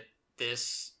credit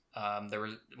this.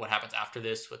 What happens after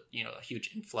this with a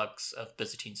huge influx of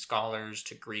Byzantine scholars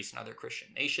to Greece and other Christian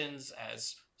nations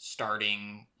as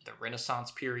starting the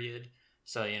Renaissance period.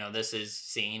 So this is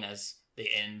seen as the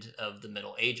end of the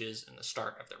Middle Ages and the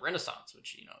start of the Renaissance,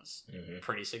 which is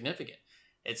pretty significant.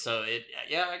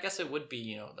 I guess it would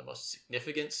be the most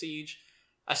significant siege.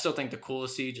 I still think the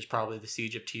coolest siege is probably the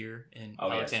Siege of Tyre in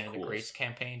Alexander the Great's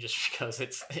campaign, just because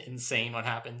it's insane what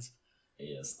happens.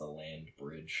 Yes, the land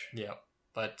bridge. Yeah.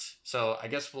 But so I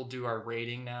guess we'll do our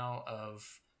rating now of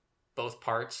both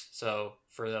parts. So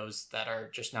for those that are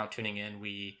just now tuning in,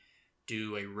 we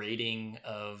do a rating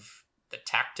of the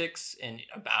tactics in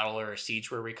a battle or a siege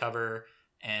where we cover,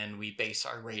 and we base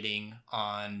our rating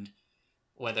on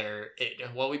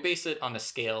we base it on a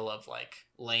scale of like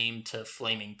lame to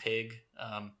flaming pig.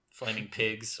 Flaming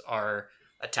pigs are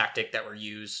a tactic that were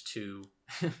used to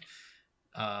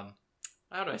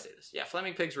how do I say this? Yeah,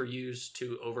 flaming pigs were used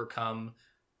to overcome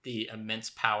the immense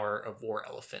power of war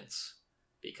elephants,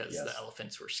 because the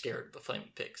elephants were scared of the flaming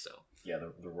pig. So yeah,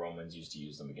 the Romans used to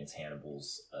use them against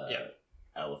Hannibal's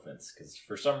elephants, because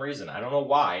for some reason, I don't know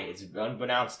why, it's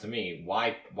unbeknownst to me,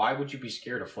 why would you be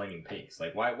scared of flaming pigs?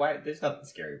 Like why there's nothing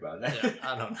scary about that. Yeah,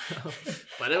 I don't know.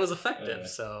 But it was effective.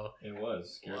 So it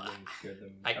was scared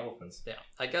them elephants. Yeah,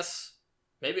 I guess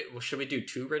maybe should we do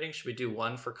 2 ratings? Should we do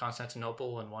 1 for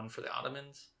Constantinople and 1 for the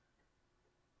Ottomans?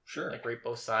 Sure. Like rate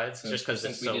both sides, just because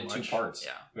we did 2 parts.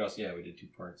 Yeah. We did 2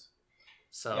 parts.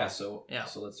 So so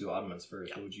let's do Ottomans first.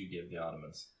 Yeah. What would you give the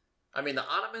Ottomans? I mean, the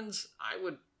Ottomans, I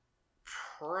would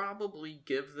probably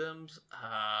give them,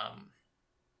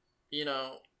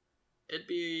 it'd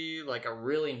be like a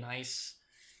really nice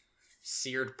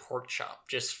seared pork chop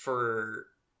just for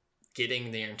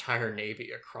getting the entire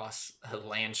navy across a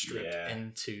land strip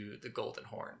into the Golden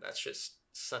Horn. That's just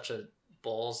such a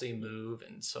ballsy move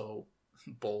and so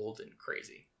bold and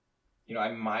crazy. I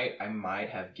might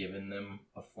have given them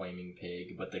a flaming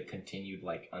pig, but the continued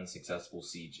like unsuccessful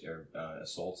siege or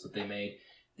assaults that they made,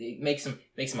 it makes them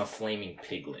a flaming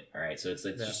piglet. All right, so it's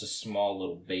like just a small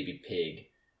little baby pig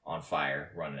on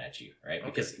fire running at you, right?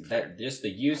 Because the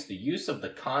use of the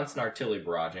constant artillery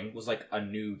barraging was like a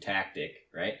new tactic,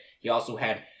 right? He also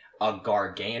had a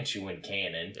gargantuan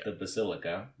cannon, the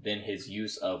Basilica. Then his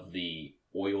use of the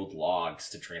oiled logs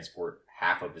to transport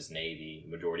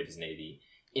majority of his navy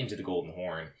into the Golden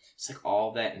Horn. It's like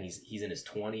all that, and he's in his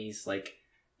 20s. Like,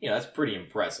 that's pretty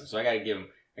impressive. So I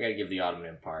gotta give the Ottoman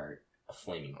Empire a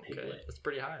flaming piglet. That's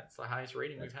pretty high. It's the highest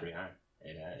rating we've had. Pretty high.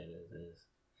 It is.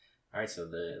 All right, so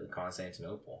the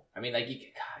Constantinople. I mean, like,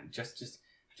 just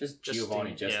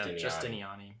Giovanni Giustiniani.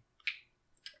 Giustiniani.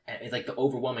 And it's like the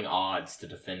overwhelming odds to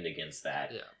defend against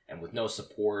that. Yeah. And with no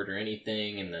support or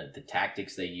anything, and the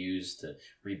tactics they use to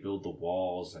rebuild the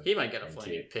walls. He might get a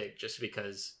flaming pig just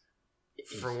because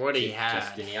for what he had.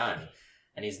 Giustiniani.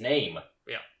 And his name.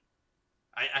 Yeah.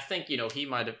 I think, he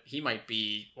might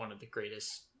be one of the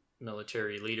greatest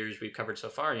military leaders we've covered so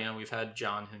far. We've had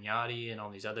John Hunyadi and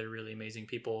all these other really amazing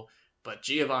people, but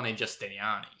Giovanni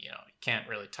Giustiniani, you can't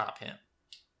really top him.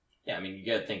 Yeah, I mean, you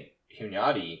gotta think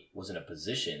Hunyadi was in a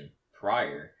position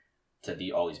prior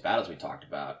to all these battles we talked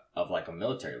about of like a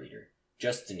military leader.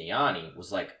 Giustiniani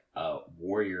was like a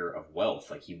warrior of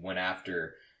wealth. Like, he went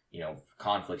after,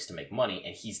 conflicts to make money,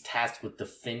 and he's tasked with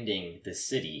defending the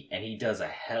city, and he does a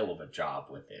hell of a job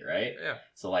with it, right? Yeah.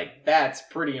 So, like, that's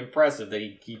pretty impressive that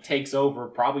he takes over,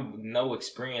 probably with no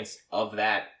experience of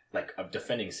that, like, of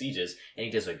defending sieges, and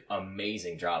he does an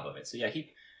amazing job of it. So, yeah,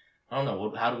 I don't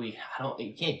know,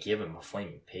 you can't give him a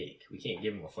flaming pig. We can't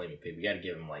give him a flaming pig. We gotta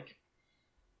give him, like,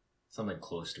 something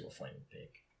close to a flaming pig.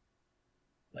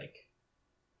 Like,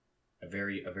 a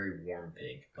very warm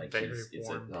pig. Like,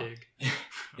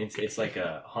 it's like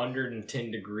a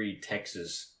 110 degree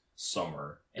Texas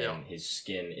summer, and his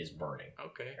skin is burning.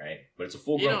 Okay. Right? But it's a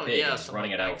full grown pig, and he's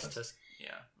running at elephants.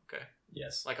 Okay.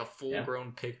 Yes. Like a full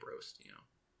grown pig roast,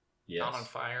 Yes. Not on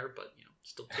fire, but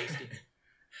still tasty.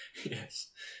 Yes.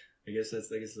 I guess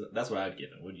that's what I'd give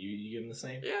him. Would you give him the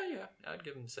same? Yeah. I'd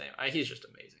give him the same. He's just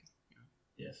amazing.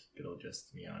 Yes, good old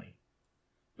Justiniani.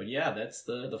 But yeah, that's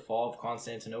the fall of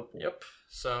Constantinople. Yep.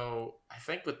 So I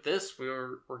think with this,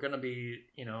 we're gonna be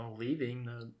leaving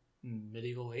the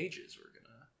medieval ages. We're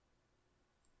gonna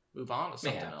move on to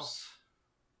something else.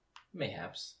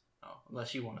 Mayhaps. Oh,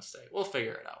 unless you want to stay, we'll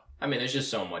figure it out. I mean, there's just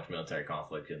so much military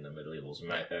conflict in the medieval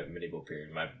period.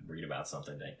 You might read about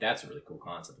something like that's a really cool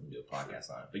concept and do a podcast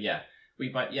on it. But yeah,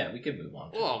 we could move on.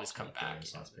 We'll always come back.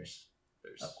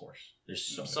 There's of course. There's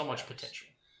so much potential.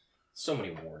 So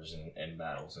many wars and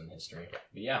battles in history. But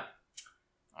yeah.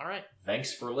 All right.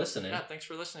 Thanks for listening. Yeah, thanks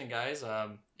for listening, guys.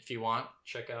 If you want,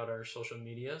 check out our social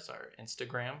medias, our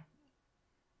Instagram.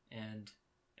 And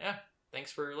yeah,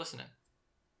 thanks for listening.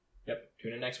 Yep.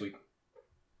 Tune in next week.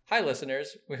 Hi,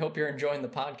 listeners. We hope you're enjoying the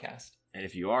podcast. And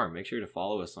if you are, make sure to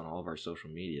follow us on all of our social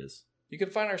medias. You can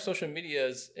find our social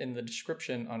medias in the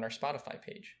description on our Spotify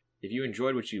page. If you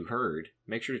enjoyed what you heard,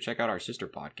 make sure to check out our sister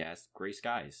podcast, Gray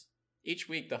Skies. Each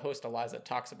week, the host Eliza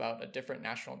talks about a different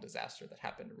national disaster that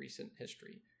happened in recent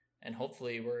history. And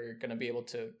hopefully we're going to be able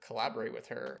to collaborate with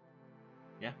her.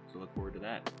 Yeah, so look forward to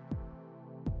that.